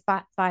ourselves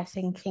back by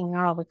thinking,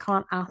 oh, we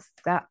can't ask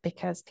that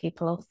because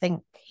people will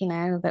think,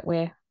 that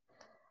we're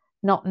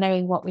not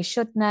knowing what we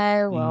should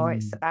know, or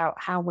it's Mm. about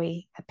how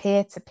we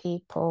appear to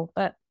people.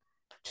 But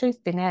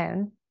truth be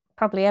known,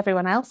 probably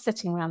everyone else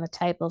sitting around the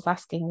table is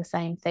asking the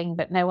same thing,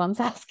 but no one's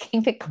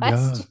asking the Yeah.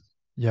 question.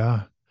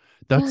 Yeah.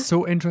 That's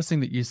so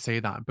interesting that you say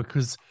that,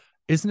 because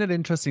isn't it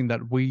interesting that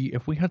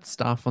if we had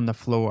staff on the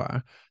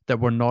floor that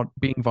were not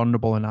being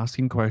vulnerable and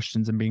asking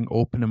questions and being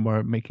open and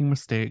were making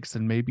mistakes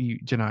and maybe,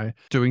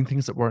 doing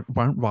things that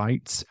weren't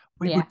right,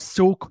 we Yeah, would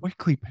so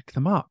quickly pick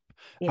them up.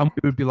 And yeah,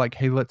 we would be like,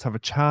 hey, let's have a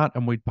chat.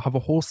 And we'd have a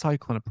whole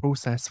cycle and a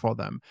process for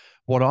them.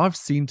 What I've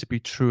seen to be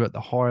true at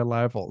the higher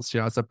levels,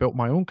 as I built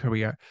my own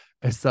career,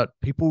 is that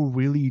people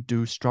really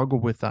do struggle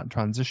with that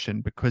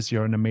transition because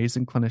you're an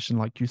amazing clinician,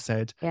 like you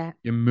said. yeah.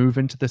 You move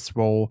into this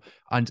role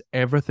and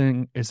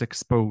everything is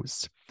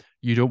exposed.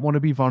 You don't want to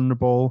be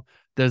vulnerable.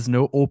 There's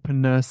no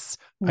openness.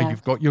 No,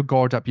 You've got your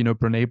guard up.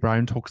 Brene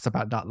Brown talks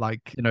about that.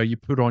 Like, you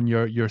put on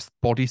your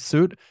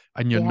bodysuit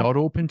and you're yeah, not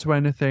open to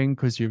anything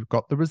because you've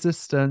got the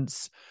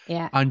resistance.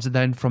 yeah, And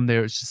then from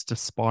there, it's just a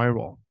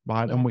spiral,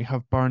 right? yeah, And we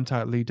have burnt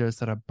out leaders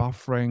that are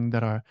buffering,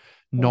 that are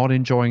yeah, not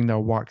enjoying their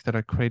work, that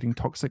are creating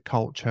toxic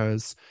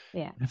cultures.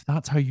 yeah, If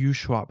that's how you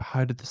show up,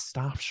 how did the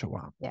staff show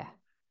up? yeah,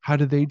 How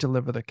do they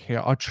deliver the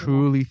care? I yeah,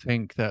 truly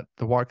think that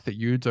the work that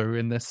you do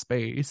in this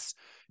space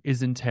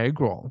is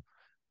integral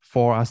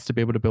for us to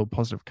be able to build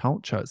positive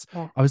cultures.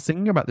 yeah. I was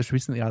thinking about this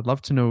recently. I'd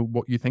love to know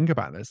what you think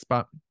about this,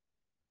 but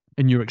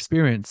in your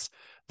experience,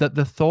 that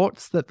the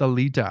thoughts that the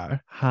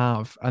leader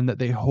have and that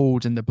they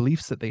hold and the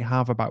beliefs that they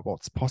have about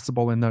what's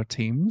possible in their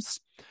teams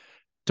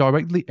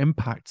directly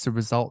impacts the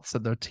results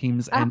that their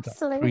teams end up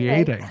Absolutely.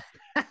 creating.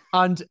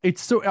 And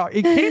it's so,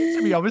 it came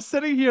to me. I was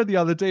sitting here the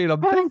other day and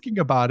I'm thinking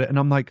about it and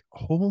I'm like,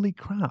 holy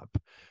crap.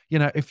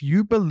 If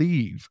you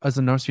believe as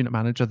a nurse unit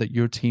manager that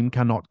your team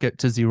cannot get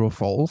to zero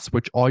falls,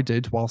 which I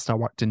did whilst I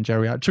worked in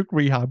geriatric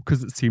rehab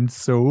because it seemed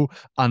so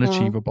Mm,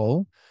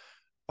 unachievable,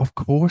 of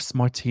course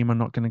my team are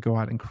not going to go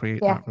out and create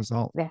yeah, that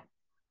result yeah,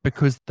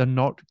 because they're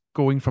not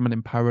going from an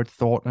empowered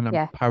thought and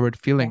yeah, empowered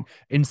yeah, feeling.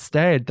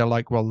 Instead, they're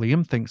like, well,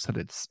 Liam thinks that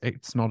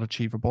it's not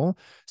achievable,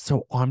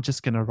 so I'm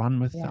just going to run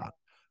with yeah, that.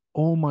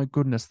 Oh my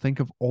goodness, think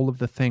of all of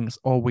the things.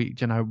 Oh,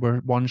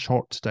 we're one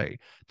short today.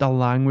 The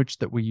language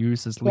that we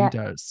use as yeah,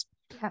 leaders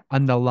yeah,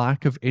 and the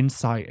lack of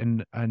insight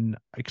and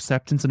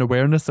acceptance and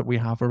awareness that we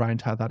have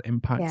around how that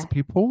impacts yeah.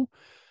 people.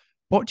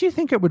 What do you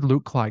think it would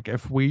look like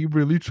if we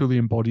really truly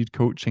embodied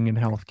coaching in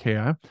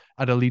healthcare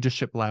at a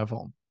leadership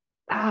level?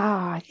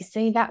 You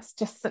see, that's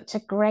just such a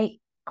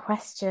great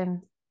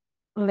question,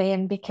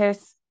 Liam,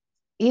 because,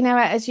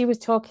 as you were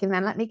talking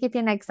then, let me give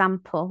you an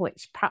example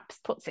which perhaps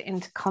puts it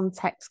into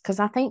context, because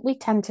I think we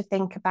tend to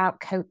think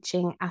about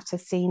coaching at a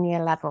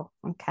senior level.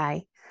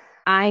 Okay.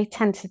 I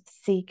tend to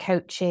see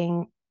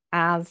coaching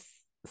as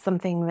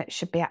something that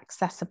should be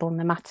accessible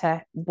no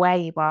matter where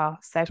you are.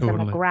 So from a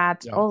Totally. grad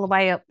Yeah. all the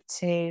way up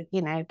to,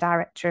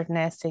 director of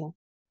nursing.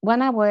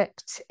 When I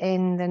worked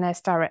in the nurse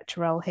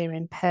director role here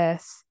in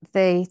Perth,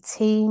 the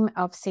team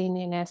of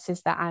senior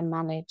nurses that I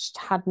managed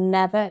had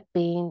never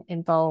been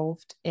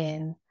involved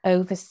in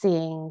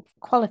overseeing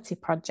quality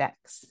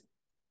projects.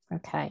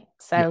 Okay. Yeah.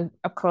 So,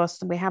 of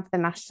course, we have the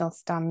national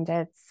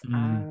standards,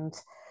 Mm.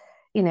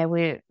 and,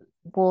 we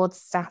ward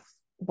staff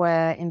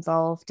were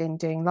involved in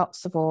doing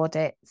lots of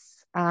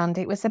audits. And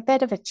it was a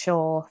bit of a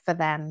chore for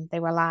them. They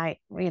were like,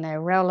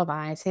 roll of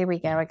eyes, here we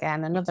go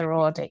again, another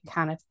audit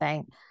kind of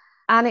thing.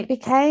 And it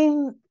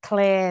became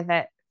clear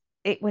that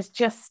it was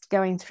just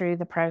going through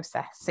the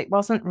process. It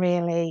wasn't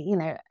really,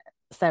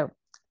 so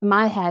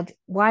my head,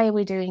 why are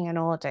we doing an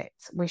audit?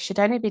 We should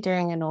only be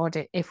doing an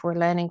audit if we're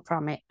learning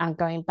from it and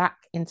going back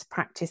into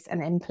practice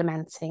and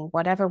implementing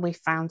whatever we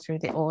found through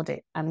the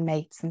audit and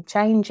made some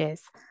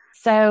changes.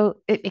 So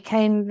it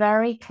became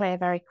very clear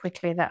very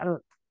quickly that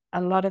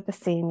a lot of the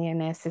senior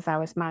nurses I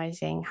was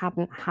managing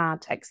hadn't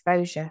had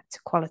exposure to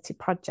quality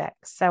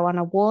projects. So on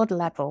a ward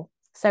level,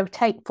 so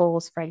take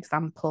falls, for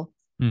example,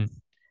 Mm.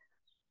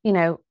 you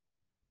know,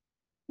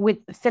 with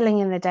filling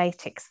in the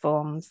DATIX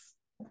forms,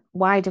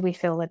 why do we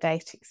fill the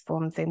DATIX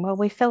forms in? Well,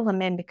 we fill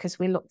them in because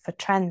we look for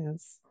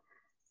trends.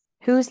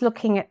 Who's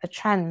looking at the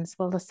trends?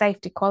 Well, the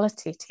safety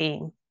quality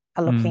team.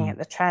 are looking at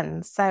the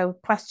trends. So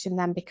question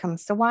then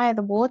becomes, so why are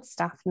the ward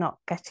staff not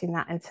getting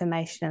that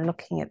information and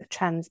looking at the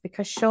trends?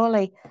 Because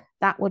surely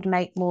that would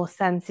make more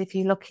sense if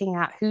you're looking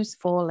at who's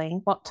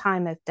falling, what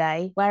time of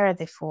day, where are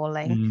they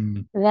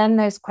falling? Then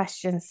those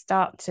questions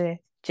start to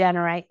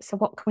generate. So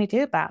what can we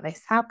do about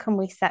this? How can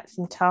we set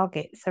some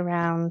targets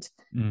around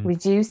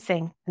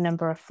reducing the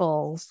number of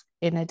falls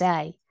in a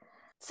day?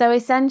 So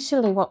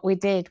essentially what we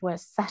did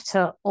was set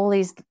up all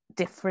these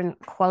different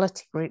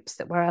quality groups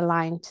that were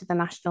aligned to the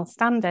national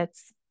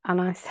standards. And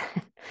I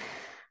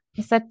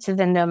said to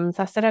the NUMs,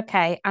 I said,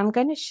 okay, I'm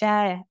going to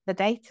share the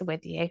data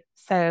with you.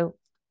 So,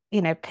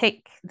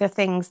 pick the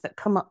things that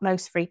come up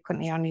most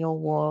frequently on your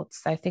wards.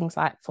 So things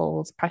like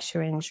falls,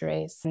 pressure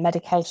injuries,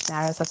 medication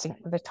errors, I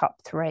think were the top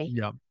 3.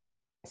 Yeah.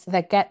 So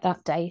they get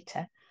that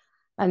data.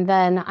 And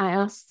then I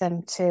asked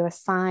them to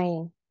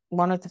assign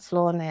one of the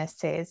floor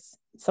nurses,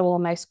 so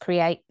almost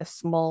create the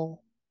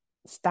small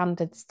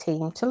standards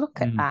team to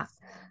look at that.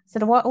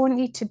 So what I want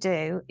you to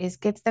do is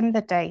give them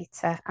the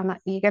data, and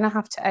you're going to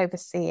have to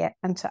oversee it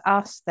and to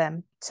ask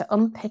them to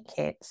unpick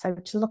it, so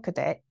to look at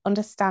it,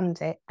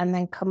 understand it, and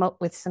then come up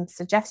with some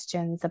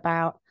suggestions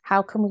about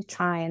how can we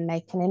try and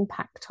make an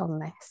impact on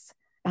this.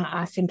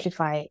 I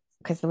simplify it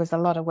because there was a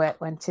lot of work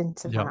went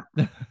into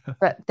that.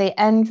 But the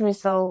end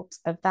result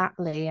of that,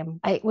 Liam,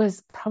 it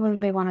was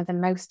probably one of the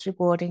most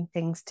rewarding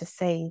things to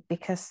see,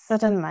 because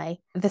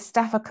suddenly the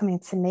staff are coming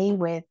to me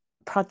with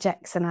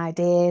projects and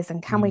ideas,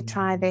 and can we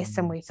try this,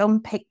 and we've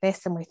unpicked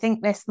this, and we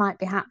think this might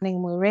be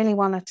happening, we really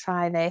want to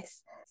try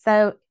this.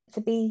 So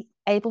to be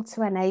able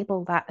to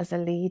enable that as a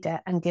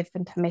leader and give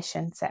them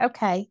permission, say,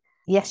 okay,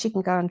 yes, you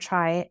can go and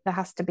try it, there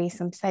has to be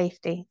some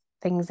safety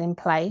things in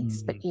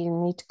place, but you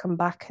need to come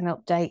back and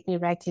update me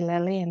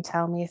regularly and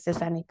tell me if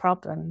there's any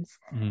problems.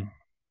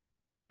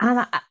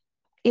 And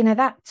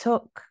that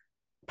took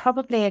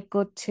probably a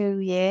good 2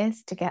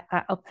 years to get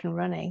that up and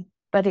running,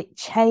 but it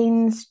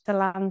changed the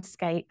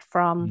landscape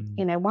from,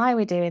 why are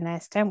we doing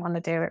this? Don't want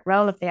to do it,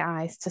 roll of the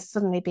eyes, to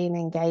suddenly being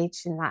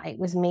engaged in that. It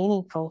was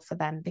meaningful for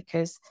them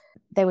because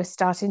they were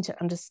starting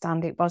to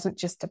understand it wasn't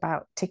just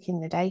about ticking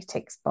the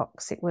Datix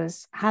box. It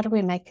was, how do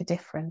we make a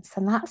difference?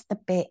 And that's the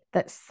bit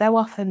that's so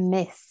often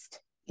missed.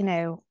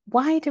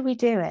 Why do we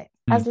do it?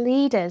 As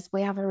leaders,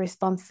 we have a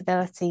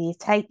responsibility. You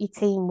take your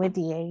team with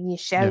you, you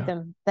show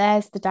them,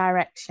 there's the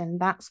direction.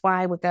 That's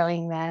why we're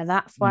going there.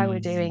 That's why we're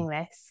doing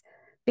this.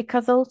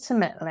 Because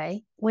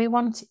ultimately, we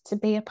want it to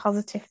be a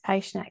positive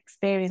patient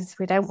experience.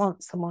 We don't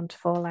want someone to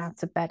fall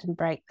out of bed and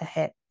break the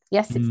hip.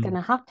 Yes, it's going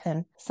to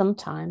happen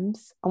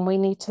sometimes, and we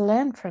need to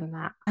learn from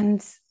that.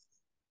 And,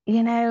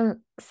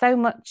 so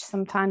much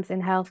sometimes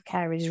in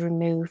healthcare is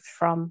removed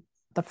from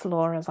the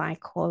floor, as I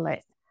call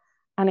it,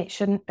 and it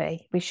shouldn't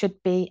be. We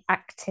should be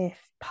active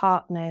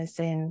partners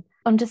in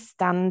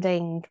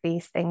understanding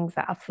these things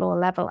at a floor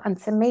level. And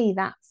to me,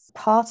 that's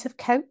part of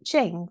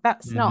coaching.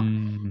 That's not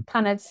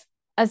kind of,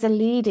 as a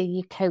leader,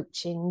 you're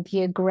coaching,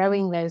 you're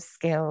growing those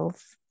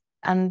skills,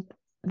 and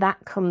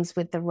that comes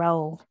with the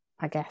role,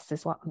 I guess,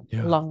 is what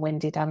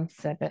long-winded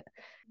answer, but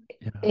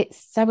it's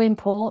so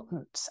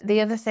important.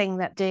 The other thing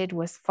that did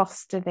was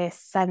foster this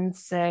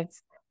sense of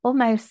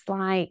almost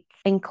like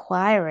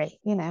inquiry.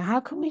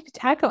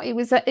 It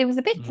was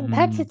a bit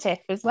competitive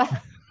as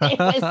well. It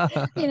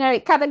was,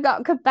 it kind of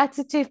got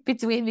competitive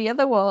between the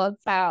other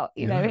wards about,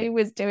 who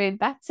was doing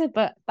better,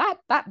 but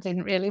that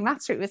didn't really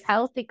matter. It was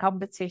healthy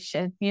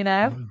competition,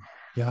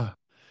 Yeah.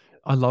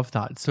 I love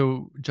that.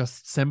 So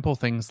just simple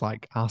things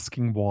like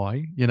asking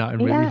why,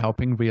 and really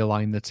helping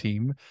realign the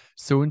team.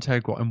 So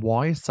integral. And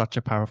why is such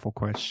a powerful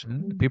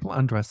question. People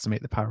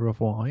underestimate the power of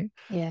why.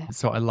 Yeah.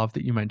 So I love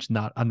that you mentioned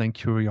that. And then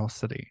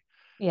curiosity.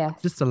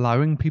 Yes. Just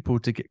allowing people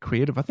to get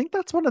creative. I think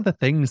that's one of the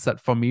things that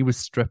for me was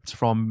stripped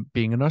from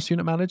being a nurse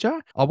unit manager.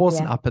 I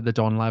wasn't up at the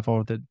Don level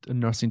or the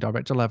nursing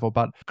director level,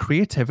 but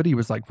creativity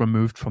was like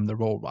removed from the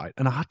role, right?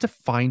 And I had to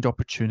find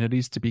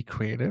opportunities to be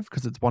creative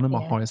because it's one of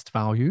my highest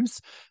values.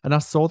 And I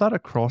saw that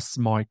across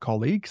my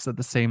colleagues at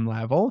the same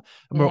level.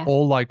 And we're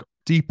all like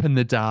deep in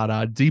the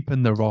data, deep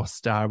in the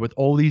roster with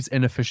all these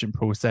inefficient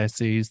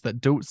processes that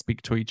don't speak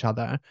to each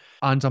other.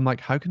 And I'm like,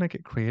 how can I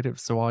get creative?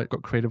 So I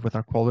got creative with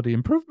our quality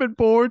improvement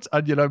board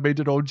and, made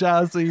it all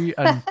jazzy.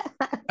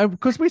 And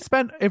because we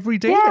spent every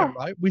day there,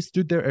 right? We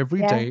stood there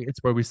every day.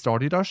 It's where we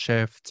started our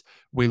shift.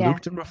 We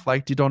looked and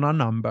reflected on our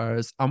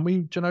numbers, and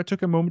we,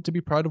 took a moment to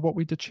be proud of what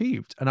we'd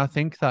achieved. And I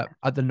think that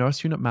at the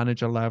nurse unit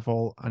manager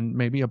level and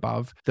maybe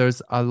above,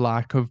 there's a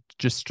lack of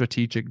just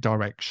strategic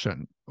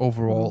direction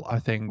overall, I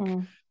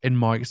think. In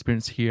my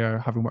experience here,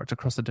 having worked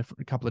across a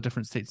couple of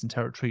different states and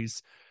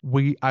territories,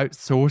 we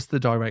outsource the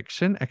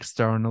direction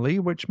externally,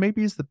 which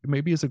maybe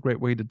is a great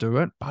way to do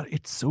it. But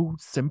it's so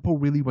simple,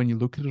 really, when you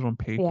look at it on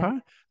paper.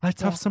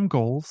 Let's have some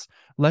goals.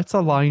 Let's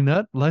align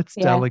it. Let's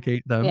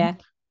delegate them.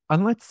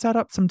 And let's set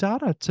up some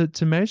data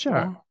to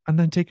measure and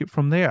then take it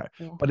from there.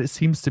 But it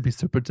seems to be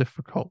super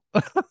difficult.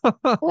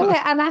 Well,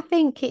 and I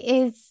think it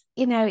is,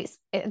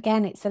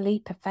 it's a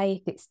leap of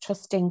faith. It's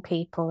trusting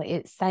people.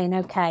 It's saying,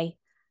 okay,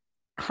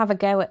 have a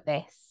go at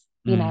this,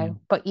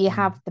 but you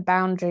have the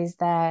boundaries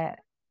there,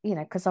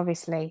 because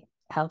obviously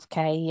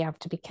healthcare, you have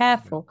to be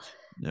careful.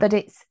 Yeah. But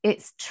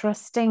it's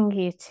trusting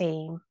your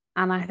team.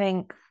 And I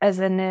think as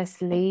a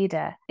nurse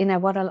leader, you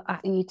know,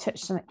 you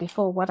touched on it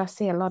before, what I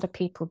see a lot of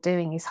people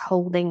doing is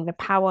holding the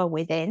power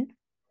within.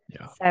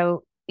 Yeah.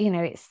 So, you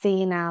know, it's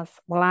seen as,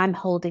 well, I'm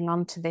holding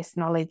on to this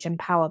knowledge and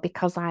power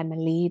because I'm a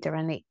leader,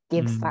 and it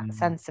gives that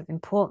sense of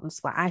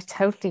importance. Well, I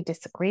totally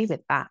disagree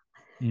with that.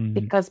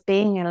 Because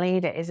being a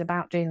leader is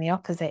about doing the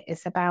opposite.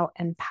 It's about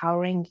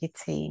empowering your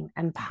team,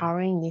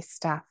 empowering your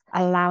staff,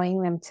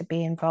 allowing them to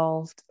be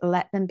involved,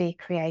 let them be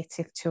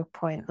creative to a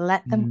point,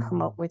 let them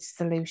come up with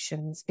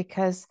solutions,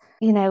 because,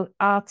 you know,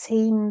 our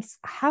teams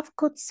have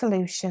good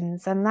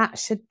solutions, and that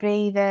should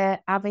be the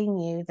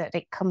avenue that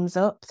it comes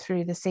up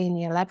through the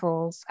senior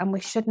levels. And we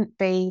shouldn't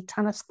be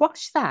trying to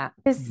squash that,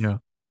 because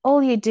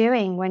all you're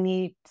doing when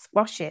you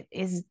squash it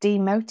is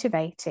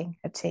demotivating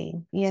a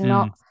team. You're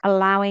not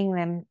allowing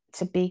them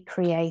to be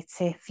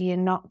creative. You're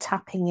not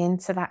tapping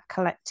into that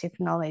collective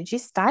knowledge. You're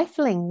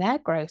stifling their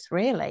growth,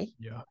 really.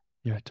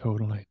 Yeah,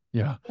 totally.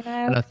 Yeah. You know?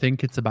 And I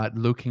think it's about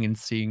looking and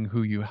seeing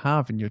who you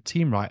have in your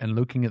team, right? And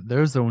looking at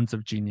their zones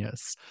of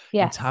genius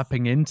and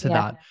tapping into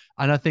that.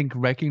 And I think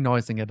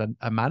recognizing at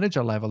a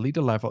manager level,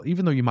 leader level,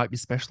 even though you might be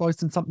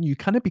specialized in something, you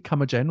kind of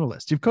become a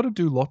generalist. You've got to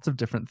do lots of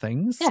different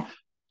things.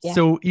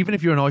 So even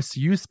if you're an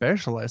ICU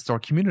specialist or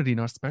community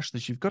nurse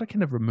specialist, you've got to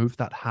kind of remove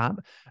that hat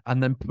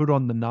and then put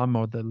on the NUM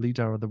or the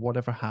leader or the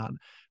whatever hat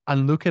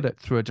and look at it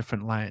through a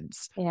different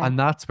lens. And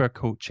that's where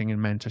coaching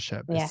and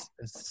mentorship is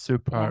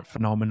super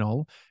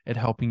phenomenal at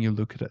helping you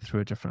look at it through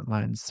a different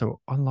lens. So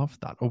I love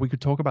that. Or we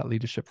could talk about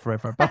leadership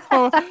forever, but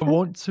I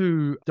want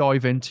to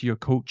dive into your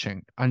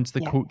coaching and the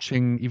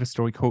coaching, Eva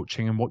Story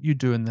coaching, and what you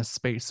do in this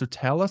space. So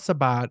tell us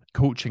about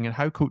coaching and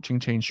how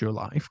coaching changed your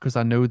life, because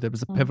I know there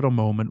was a pivotal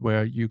moment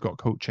where you got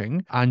coaching,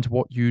 and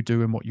what you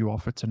do and what you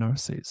offer to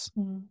nurses.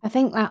 I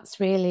think that's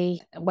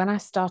really, when I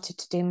started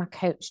to do my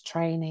coach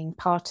training,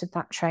 part of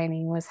that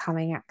training was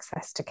having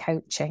access to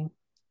coaching.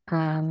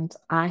 And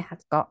I had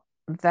got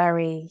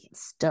very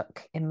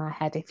stuck in my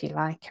head, if you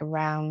like,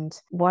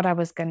 around what I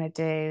was going to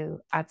do.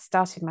 I'd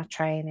started my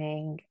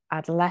training,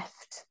 I'd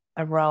left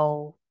a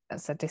role,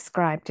 as I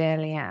described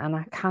earlier, and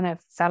I kind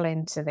of fell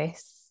into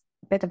this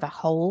bit of a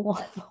hole,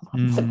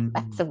 what's a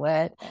better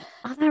word.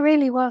 And I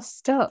really was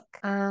stuck.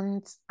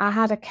 And I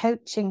had a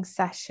coaching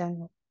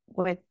session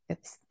with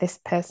this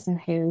person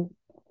who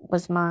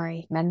was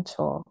my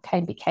mentor,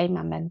 became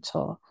my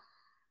mentor.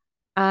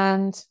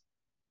 And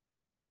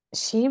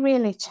she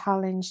really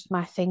challenged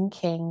my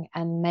thinking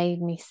and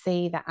made me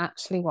see that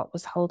actually what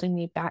was holding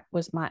me back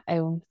was my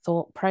own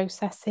thought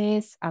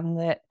processes, and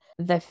that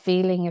the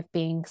feeling of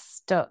being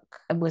stuck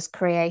was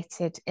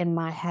created in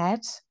my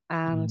head,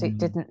 and it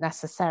didn't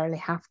necessarily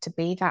have to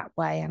be that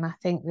way. And I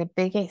think the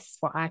biggest,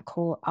 what I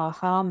call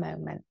aha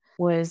moment,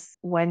 was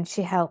when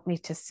she helped me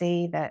to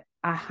see that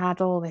I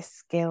had all this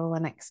skill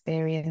and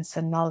experience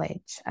and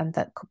knowledge, and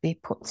that could be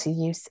put to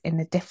use in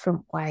a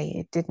different way.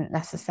 It didn't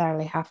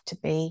necessarily have to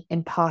be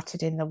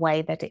imparted in the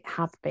way that it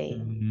had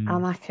been.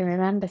 And I can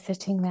remember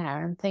sitting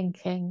there and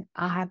thinking,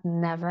 I had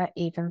never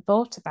even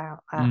thought about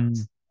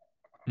that.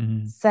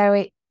 So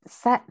it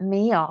set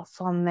me off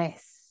on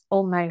this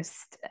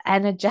almost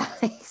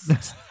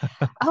energized,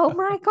 oh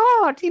my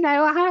God, you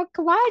know,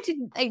 I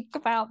didn't think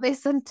about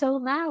this until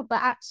now.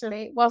 But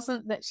actually, it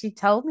wasn't that she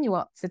told me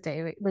what to do.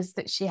 It was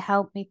that she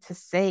helped me to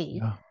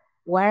see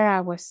where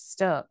I was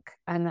stuck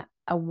and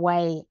a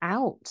way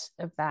out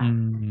of that.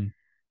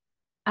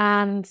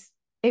 And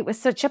it was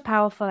such a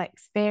powerful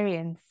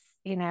experience,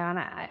 you know, and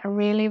I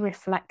really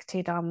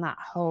reflected on that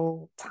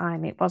whole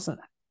time. It wasn't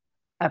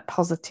a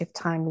positive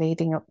time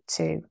leading up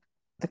to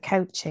the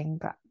coaching,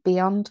 but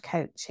beyond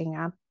coaching,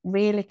 I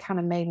really kind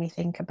of made me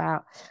think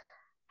about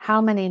how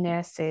many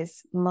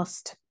nurses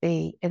must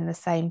be in the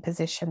same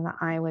position that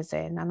I was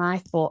in. And I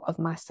thought of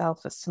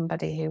myself as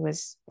somebody who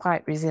was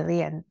quite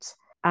resilient.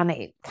 And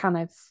it kind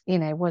of, you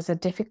know, was a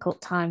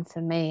difficult time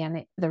for me.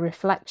 And the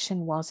reflection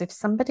was, if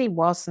somebody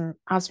wasn't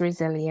as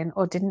resilient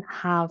or didn't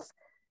have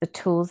the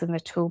tools in the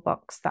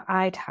toolbox that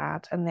I'd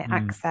had and the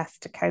access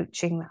to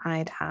coaching that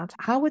I'd had,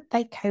 how would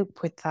they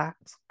cope with that?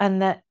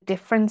 And the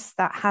difference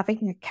that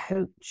having a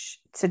coach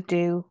to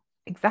do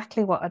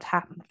exactly what had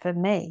happened for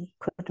me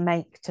could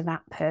make to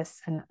that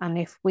person. And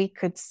if we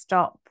could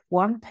stop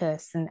one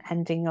person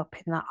ending up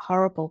in that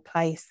horrible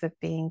place of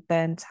being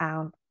burnt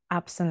out,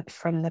 absent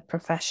from the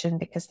profession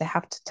because they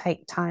have to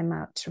take time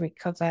out to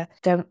recover,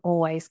 don't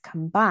always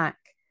come back,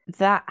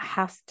 that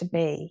has to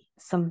be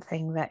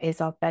something that is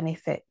of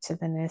benefit to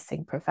the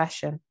nursing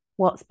profession.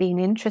 What's been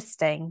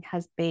interesting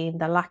has been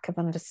the lack of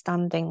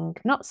understanding,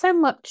 not so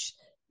much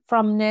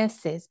from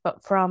nurses,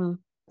 but from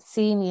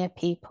senior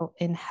people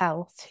in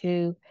health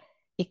who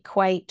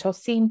equate or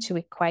seem to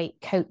equate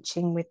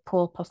coaching with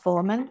poor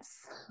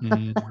performance.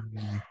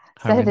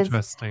 How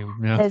interesting.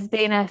 There's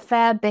been a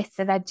fair bit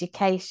of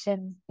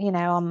education, you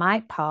know, on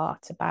my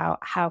part about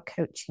how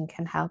coaching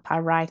can help. I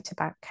write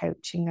about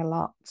coaching a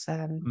lot.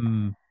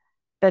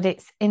 But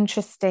it's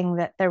interesting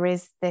that there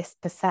is this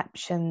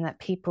perception that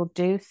people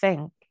do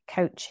think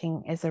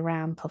coaching is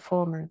around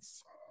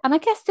performance. And I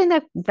guess in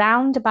a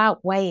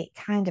roundabout way, it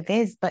kind of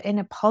is, but in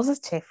a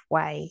positive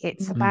way.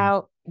 It's Mm,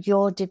 about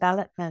your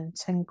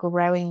development and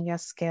growing your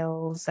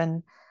skills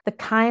and the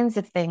kinds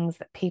of things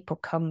that people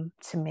come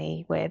to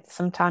me with.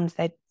 Sometimes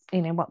they,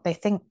 what they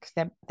think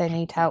they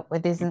need help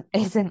with isn't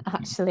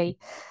actually,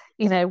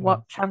 yeah.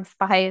 what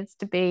transpires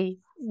to be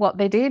what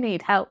they do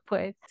need help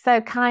with. So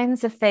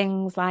kinds of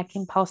things like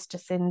imposter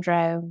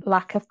syndrome,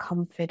 lack of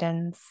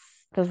confidence.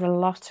 There's a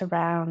lot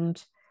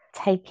around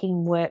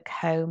taking work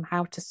home,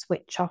 how to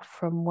switch off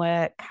from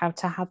work, how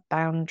to have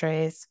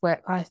boundaries,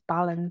 work life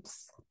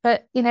balance.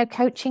 But,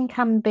 coaching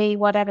can be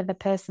whatever the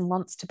person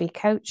wants to be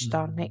coached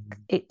on. Mm,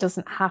 It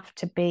doesn't have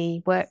to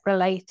be work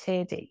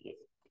related.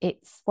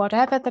 It's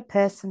whatever the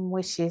person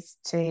wishes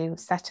to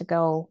set a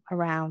goal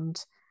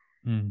around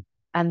mm,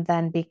 and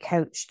then be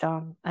coached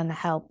on and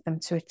help them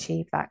to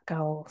achieve that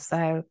goal.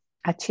 So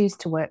I choose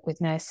to work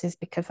with nurses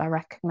because I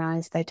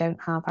recognize they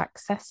don't have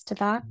access to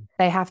that.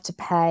 They have to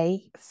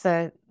pay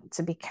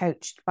to be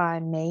coached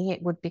by me.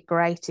 It would be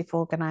great if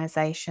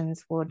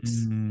organizations would,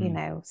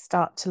 mm,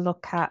 start to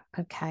look at,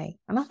 okay.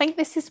 And I think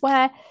this is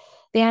where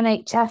the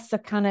NHS are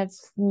kind of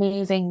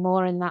moving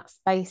more in that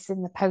space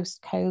in the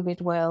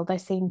post-COVID world. They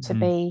seem to mm,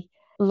 be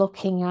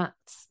looking at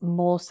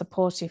more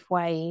supportive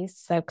ways.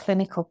 So,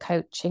 clinical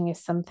coaching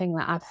is something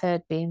that I've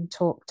heard being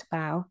talked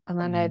about.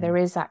 And I know mm, there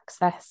is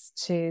access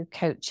to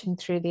coaching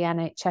through the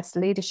NHS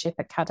Leadership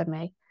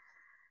Academy.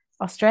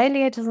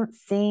 Australia doesn't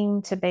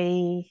seem to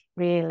be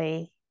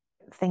really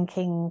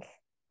thinking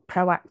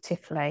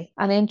proactively.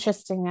 And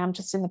interestingly, I'm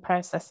just in the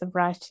process of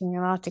writing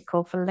an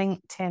article for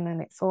LinkedIn,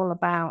 and it's all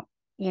about,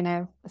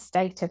 the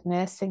state of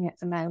nursing at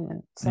the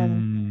moment.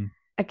 And mm.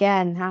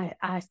 again,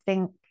 I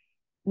think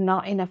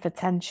not enough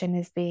attention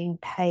is being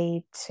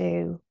paid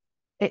to.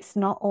 It's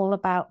not all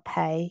about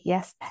pay.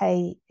 Yes,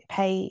 pay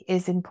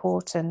is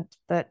important,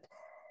 but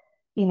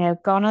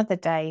gone are the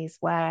days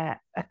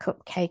where a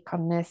cupcake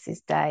on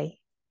Nurses Day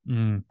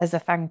Mm. as a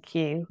thank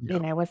you,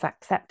 Yeah. was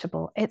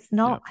acceptable. It's Yeah.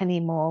 not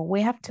anymore.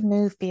 We have to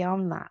move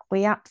beyond that.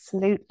 We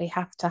absolutely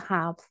have to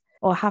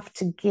have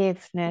to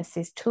give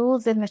nurses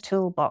tools in the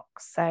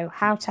toolbox. So,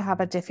 how to have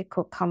a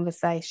difficult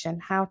conversation,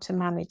 how to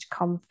manage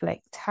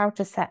conflict, how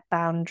to set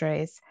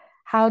boundaries,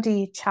 how do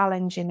you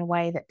challenge in a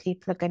way that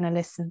people are going to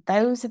listen?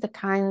 Those are the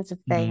kinds of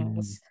Mm.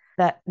 things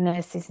that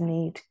nurses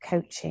need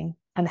coaching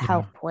and Yeah.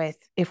 help with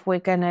if we're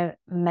going to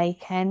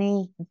make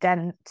any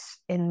dent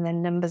in the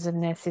numbers of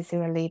nurses who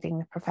are leaving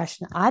the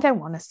profession. I don't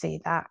want to see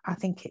that. I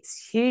think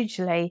it's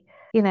hugely,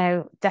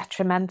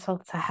 detrimental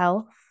to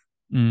health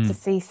to Mm.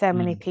 see so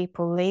many Mm.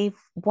 people leave.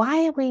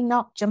 Why are we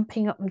not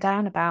jumping up and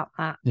down about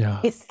that? Yeah.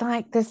 It's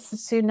like there's a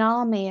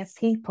tsunami of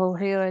people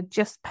who are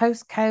just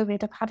post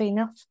COVID have had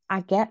enough.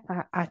 I get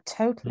that. I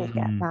totally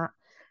get Mm. that.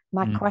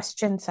 My Mm.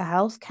 question to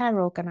healthcare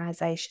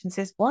organisations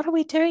is what are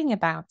we doing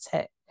about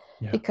it?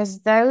 Yeah.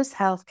 Because those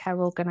healthcare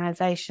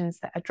organisations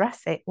that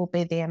address it will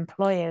be the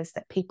employers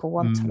that people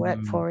want to work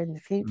Mm. for in the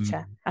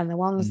future. Mm. And the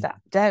ones Mm.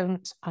 that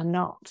don't are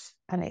not.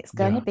 And it's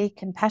going to Yeah. be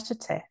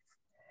competitive.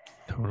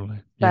 Totally.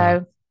 Yeah.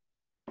 So,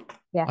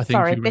 yeah, I think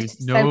sorry, you bit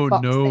raised of no, no,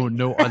 soapboxing.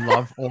 no. I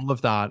love all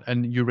of that.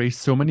 And you raised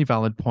so many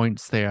valid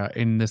points there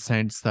in the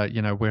sense that,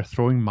 we're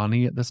throwing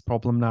money at this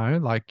problem now.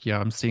 Like, yeah,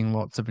 I'm seeing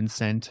lots of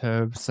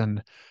incentives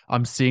and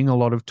I'm seeing a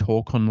lot of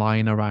talk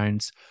online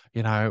around,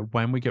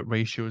 when we get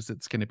ratios,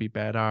 it's going to be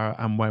better.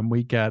 And when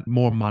we get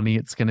more money,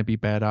 it's going to be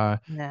better.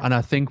 No, And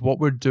I think what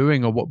we're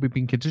doing or what we've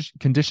been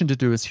conditioned to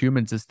do as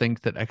humans is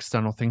think that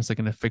external things are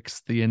going to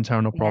fix the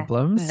internal yeah,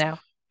 problems. no,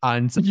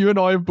 And you and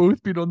I have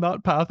both been on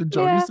that path and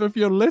journey. yeah, So if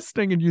you're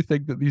listening and you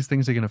think that these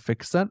things are going to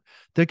fix it,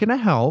 they're going to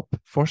help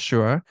for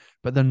sure,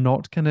 but they're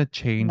not going to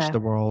change no,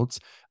 the world.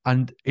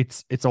 And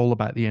it's all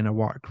about the inner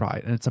work,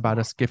 right? And it's about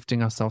yeah, us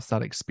gifting ourselves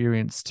that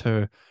experience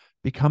to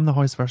become the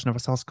highest version of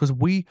ourselves because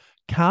we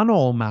can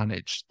all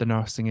manage the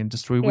nursing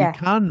industry. We yeah,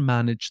 can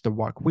manage the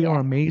work. We are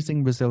yeah,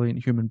 amazing,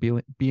 resilient human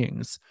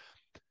beings.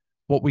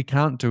 What we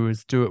can't do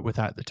is do it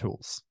without the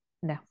tools.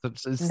 no,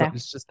 no,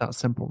 It's just that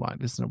simple, right?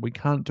 Isn't it? We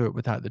can't do it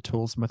without the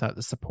tools and without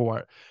the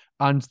support.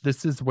 And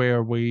this is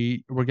where we're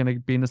going to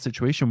be in a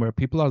situation where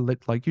people are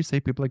like you say,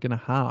 people are going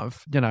to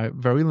have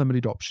very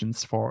limited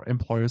options for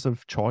employers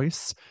of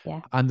choice, yeah,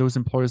 and those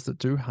employers that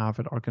do have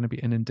it are going to be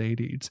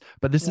inundated.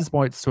 But this yeah, is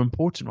why it's so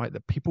important, right?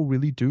 That people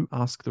really do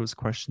ask those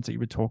questions that you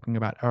were talking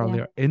about yeah,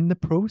 earlier in the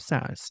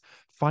process.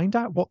 Find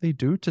out what they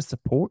do to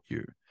support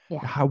you.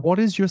 yeah, What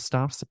does your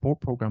staff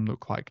support program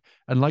look like?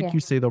 And like yeah. you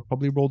say, they'll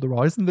probably roll their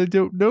eyes and they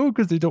don't know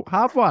because they don't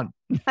have one.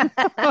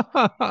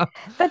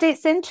 But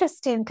it's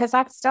interesting because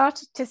I've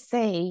started to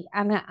see,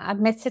 and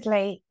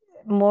admittedly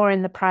more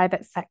in the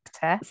private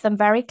sector, some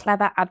very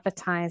clever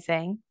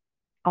advertising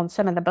on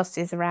some of the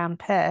buses around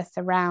Perth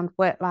around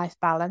work-life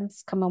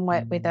balance. Come and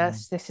work with Mm,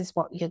 us. This is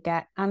what you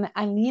get. And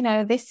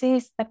this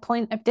is the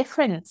point of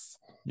difference.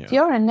 If yeah.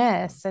 you're a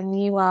nurse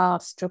and you are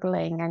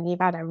struggling and you've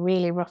had a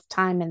really rough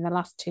time in the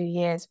last 2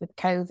 years with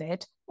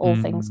COVID, all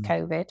things Mm,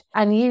 COVID,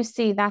 and you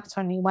see that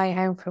on your way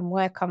home from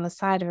work on the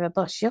side of a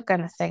bus, you're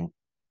going to think,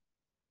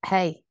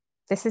 hey,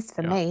 this is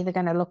for yeah. me. They're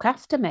going to look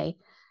after me.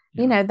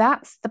 You know,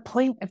 that's the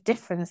point of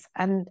difference.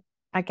 And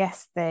I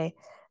guess the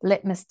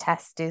litmus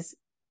test is,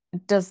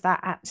 does that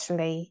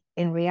actually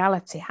in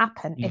reality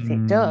happen? If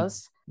it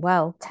does,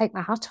 well, take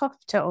my hat off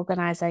to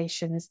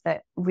organizations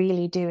that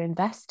really do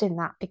invest in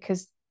that,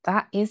 because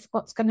that is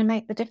what's going to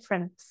make the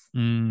difference.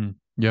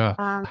 Yeah.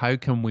 How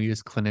can we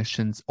as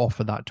clinicians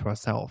offer that to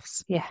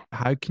ourselves? Yeah.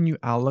 How can you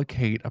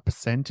allocate a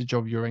percentage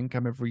of your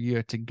income every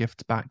year to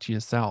gift back to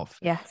yourself?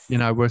 Yes. You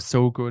know, we're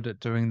so good at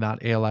doing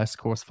that ALS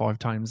course 5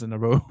 times in a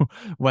row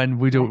when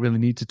we don't really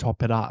need to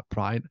top it up,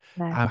 right?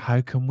 No. How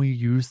can we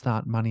use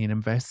that money and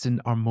invest in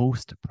our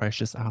most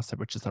precious asset,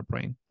 which is our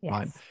brain,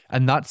 right?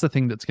 And that's the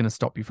thing that's going to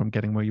stop you from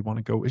getting where you want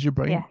to go, is your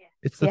brain. Yeah.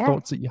 It's the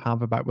thoughts that you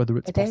have about whether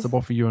it's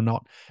possible for you or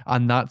not.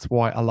 And that's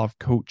why I love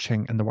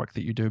coaching and the work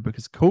that you do,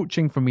 because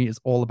coaching for me is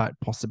all about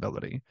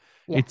possibility.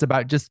 It's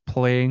about just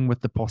playing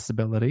with the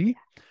possibility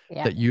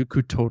that you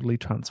could totally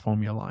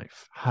transform your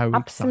life. How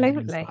exciting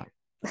is that?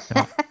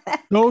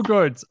 So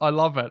good. I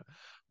love it.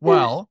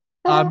 Well,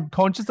 I'm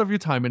conscious of your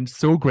time and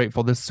so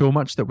grateful. There's so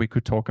much that we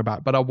could talk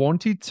about, but I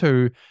wanted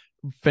to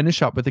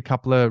finish up with a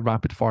couple of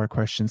rapid fire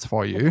questions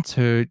for you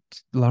to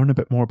learn a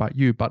bit more about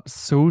you. But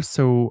so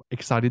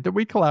excited that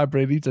we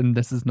collaborated, and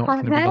this is not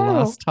going to be the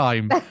last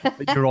time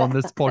that you're on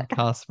this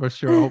podcast for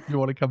sure. I hope you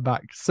want to come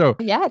back. So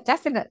yeah,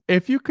 definitely.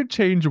 If you could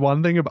change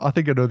one thing about, I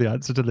think I know the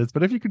answer to this,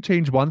 but if you could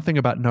change one thing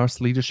about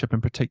nurse leadership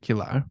in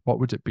particular, what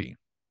would it be?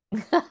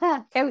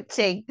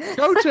 Coaching.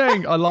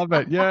 I love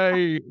it.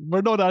 Yay.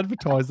 We're not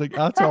advertising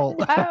at all.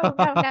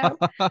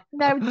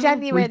 No,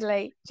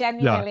 genuinely, I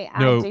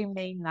do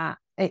mean that.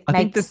 It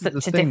makes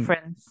such a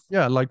difference.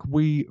 Yeah, like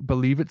we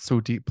believe it so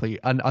deeply.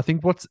 And I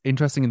think what's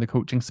interesting in the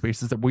coaching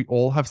space is that we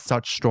all have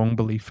such strong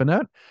belief in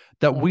it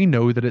that we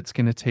know that it's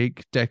going to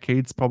take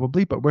decades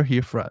probably, but we're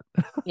here for it.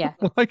 Yeah.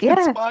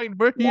 It's fine.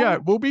 We're here. Yeah.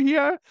 We'll be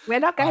here. We're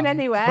not going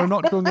anywhere. We're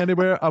not going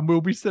anywhere. And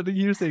we'll be sitting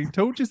here saying,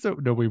 told you so.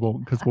 No, we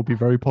won't, because we'll be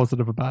very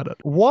positive about it.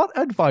 What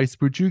advice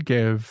would you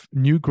give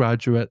new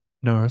graduate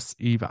nurse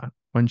Eva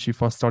when she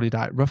first started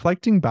out?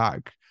 Reflecting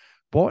back,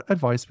 what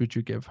advice would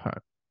you give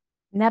her?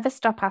 Never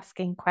stop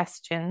asking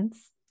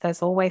questions.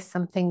 There's always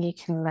something you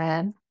can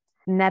learn.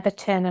 Never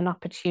turn an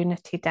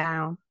opportunity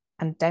down,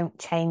 and don't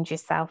change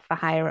yourself the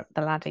higher up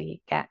the ladder you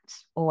get.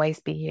 Always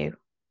be you.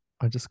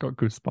 I just got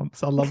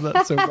goosebumps. I love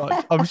that so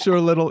much. I'm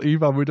sure little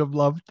Eva would have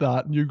loved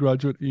that. New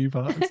graduate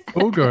Eva. It's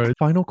so good.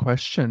 Final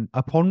question.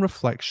 Upon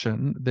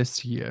reflection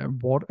this year,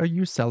 what are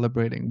you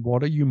celebrating?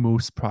 What are you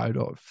most proud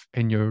of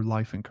in your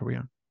life and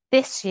career?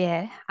 This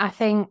year, I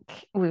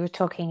think we were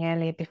talking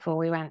earlier before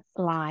we went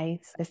live,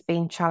 there's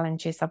been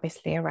challenges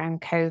obviously around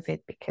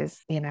COVID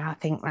because, I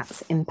think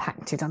that's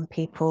impacted on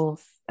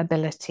people's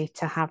ability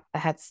to have the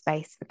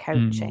headspace for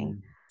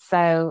coaching.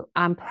 So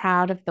I'm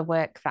proud of the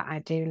work that I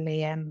do,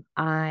 Liam.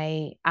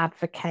 I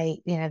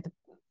advocate,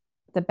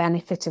 the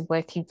benefit of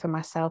working for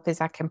myself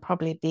is I can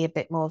probably be a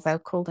bit more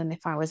vocal than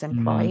if I was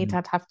employed.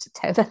 I'd have to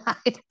toe the line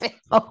a bit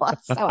more.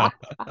 So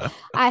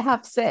I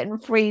have certain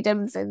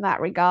freedoms in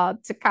that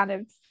regard to kind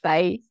of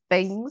say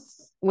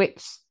things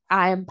which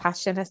I am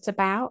passionate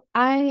about.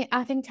 I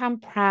think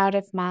I'm proud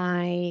of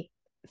my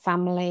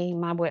family,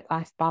 my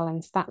work-life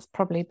balance. That's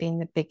probably been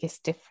the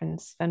biggest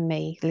difference for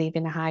me,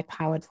 leaving a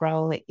high-powered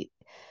role.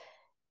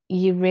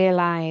 You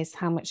realise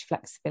how much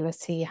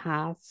flexibility you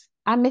have.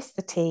 I miss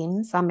the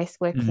teams. I miss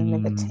working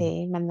with the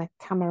team and the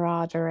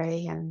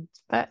camaraderie.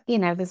 But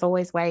there's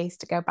always ways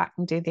to go back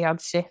and do the odd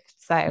shift.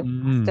 So I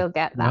still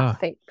get that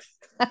fixed.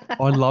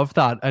 I love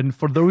that. And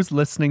for those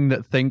listening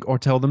that think or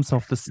tell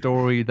themselves the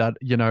story that,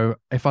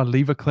 if I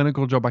leave a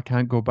clinical job, I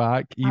can't go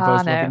back,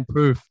 Eva's living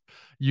proof.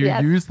 You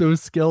use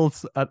those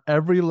skills at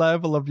every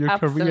level of your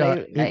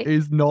career. It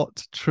is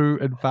not true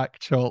and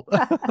factual.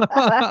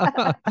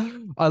 I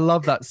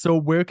love that. So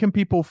where can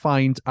people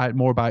find out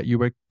more about you?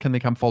 Where can they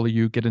come follow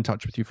you, get in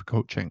touch with you for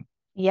coaching?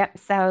 Yep.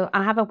 So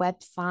I have a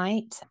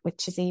website,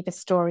 which is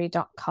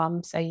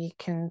evastory.com. So you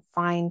can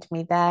find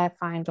me there,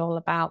 find all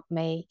about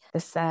me.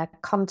 There's a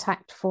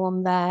contact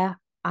form there.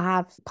 I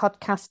have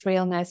podcast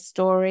Real Nurse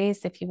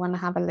Stories if you want to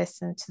have a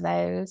listen to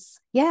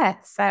those. Yeah,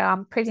 so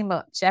I'm pretty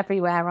much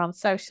everywhere on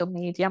social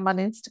media. I'm on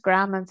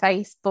Instagram and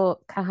Facebook.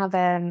 I have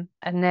a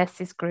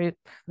nurses group,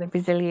 the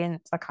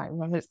Resilient, I can't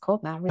remember what it's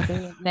called now,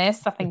 Resilient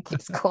Nurse, I think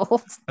it's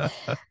called.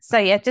 So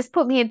yeah, just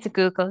put me into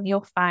Google and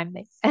you'll find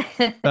me.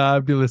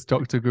 Fabulous,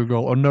 Dr.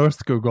 Google or Nurse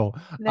Google.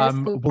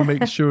 We'll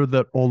make sure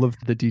that all of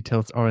the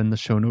details are in the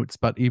show notes.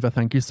 But Eva,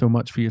 thank you so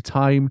much for your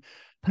time.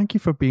 Thank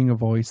you for being a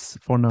voice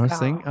for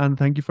nursing, and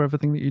thank you for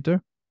everything that you do.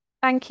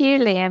 Thank you,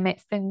 Liam.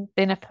 It's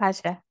been a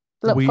pleasure.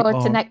 Look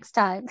forward to next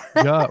time.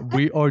 Yeah,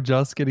 we are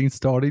just getting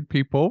started,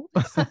 people.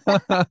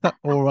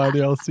 All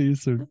righty, I'll see you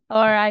soon.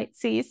 All right,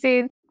 see you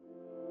soon.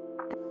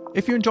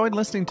 If you enjoyed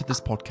listening to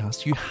this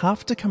podcast, you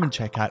have to come and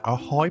check out our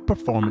High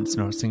Performance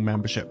Nursing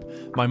membership,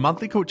 my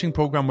monthly coaching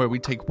program where we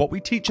take what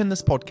we teach in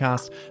this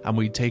podcast and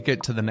we take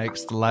it to the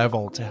next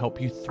level to help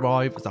you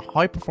thrive as a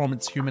high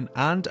performance human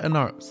and a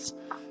nurse.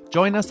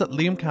 Join us at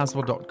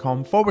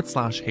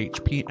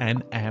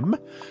liamcaswell.com/HPNM.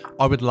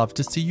 I would love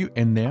to see you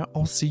in there.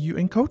 I'll see you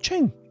in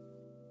coaching.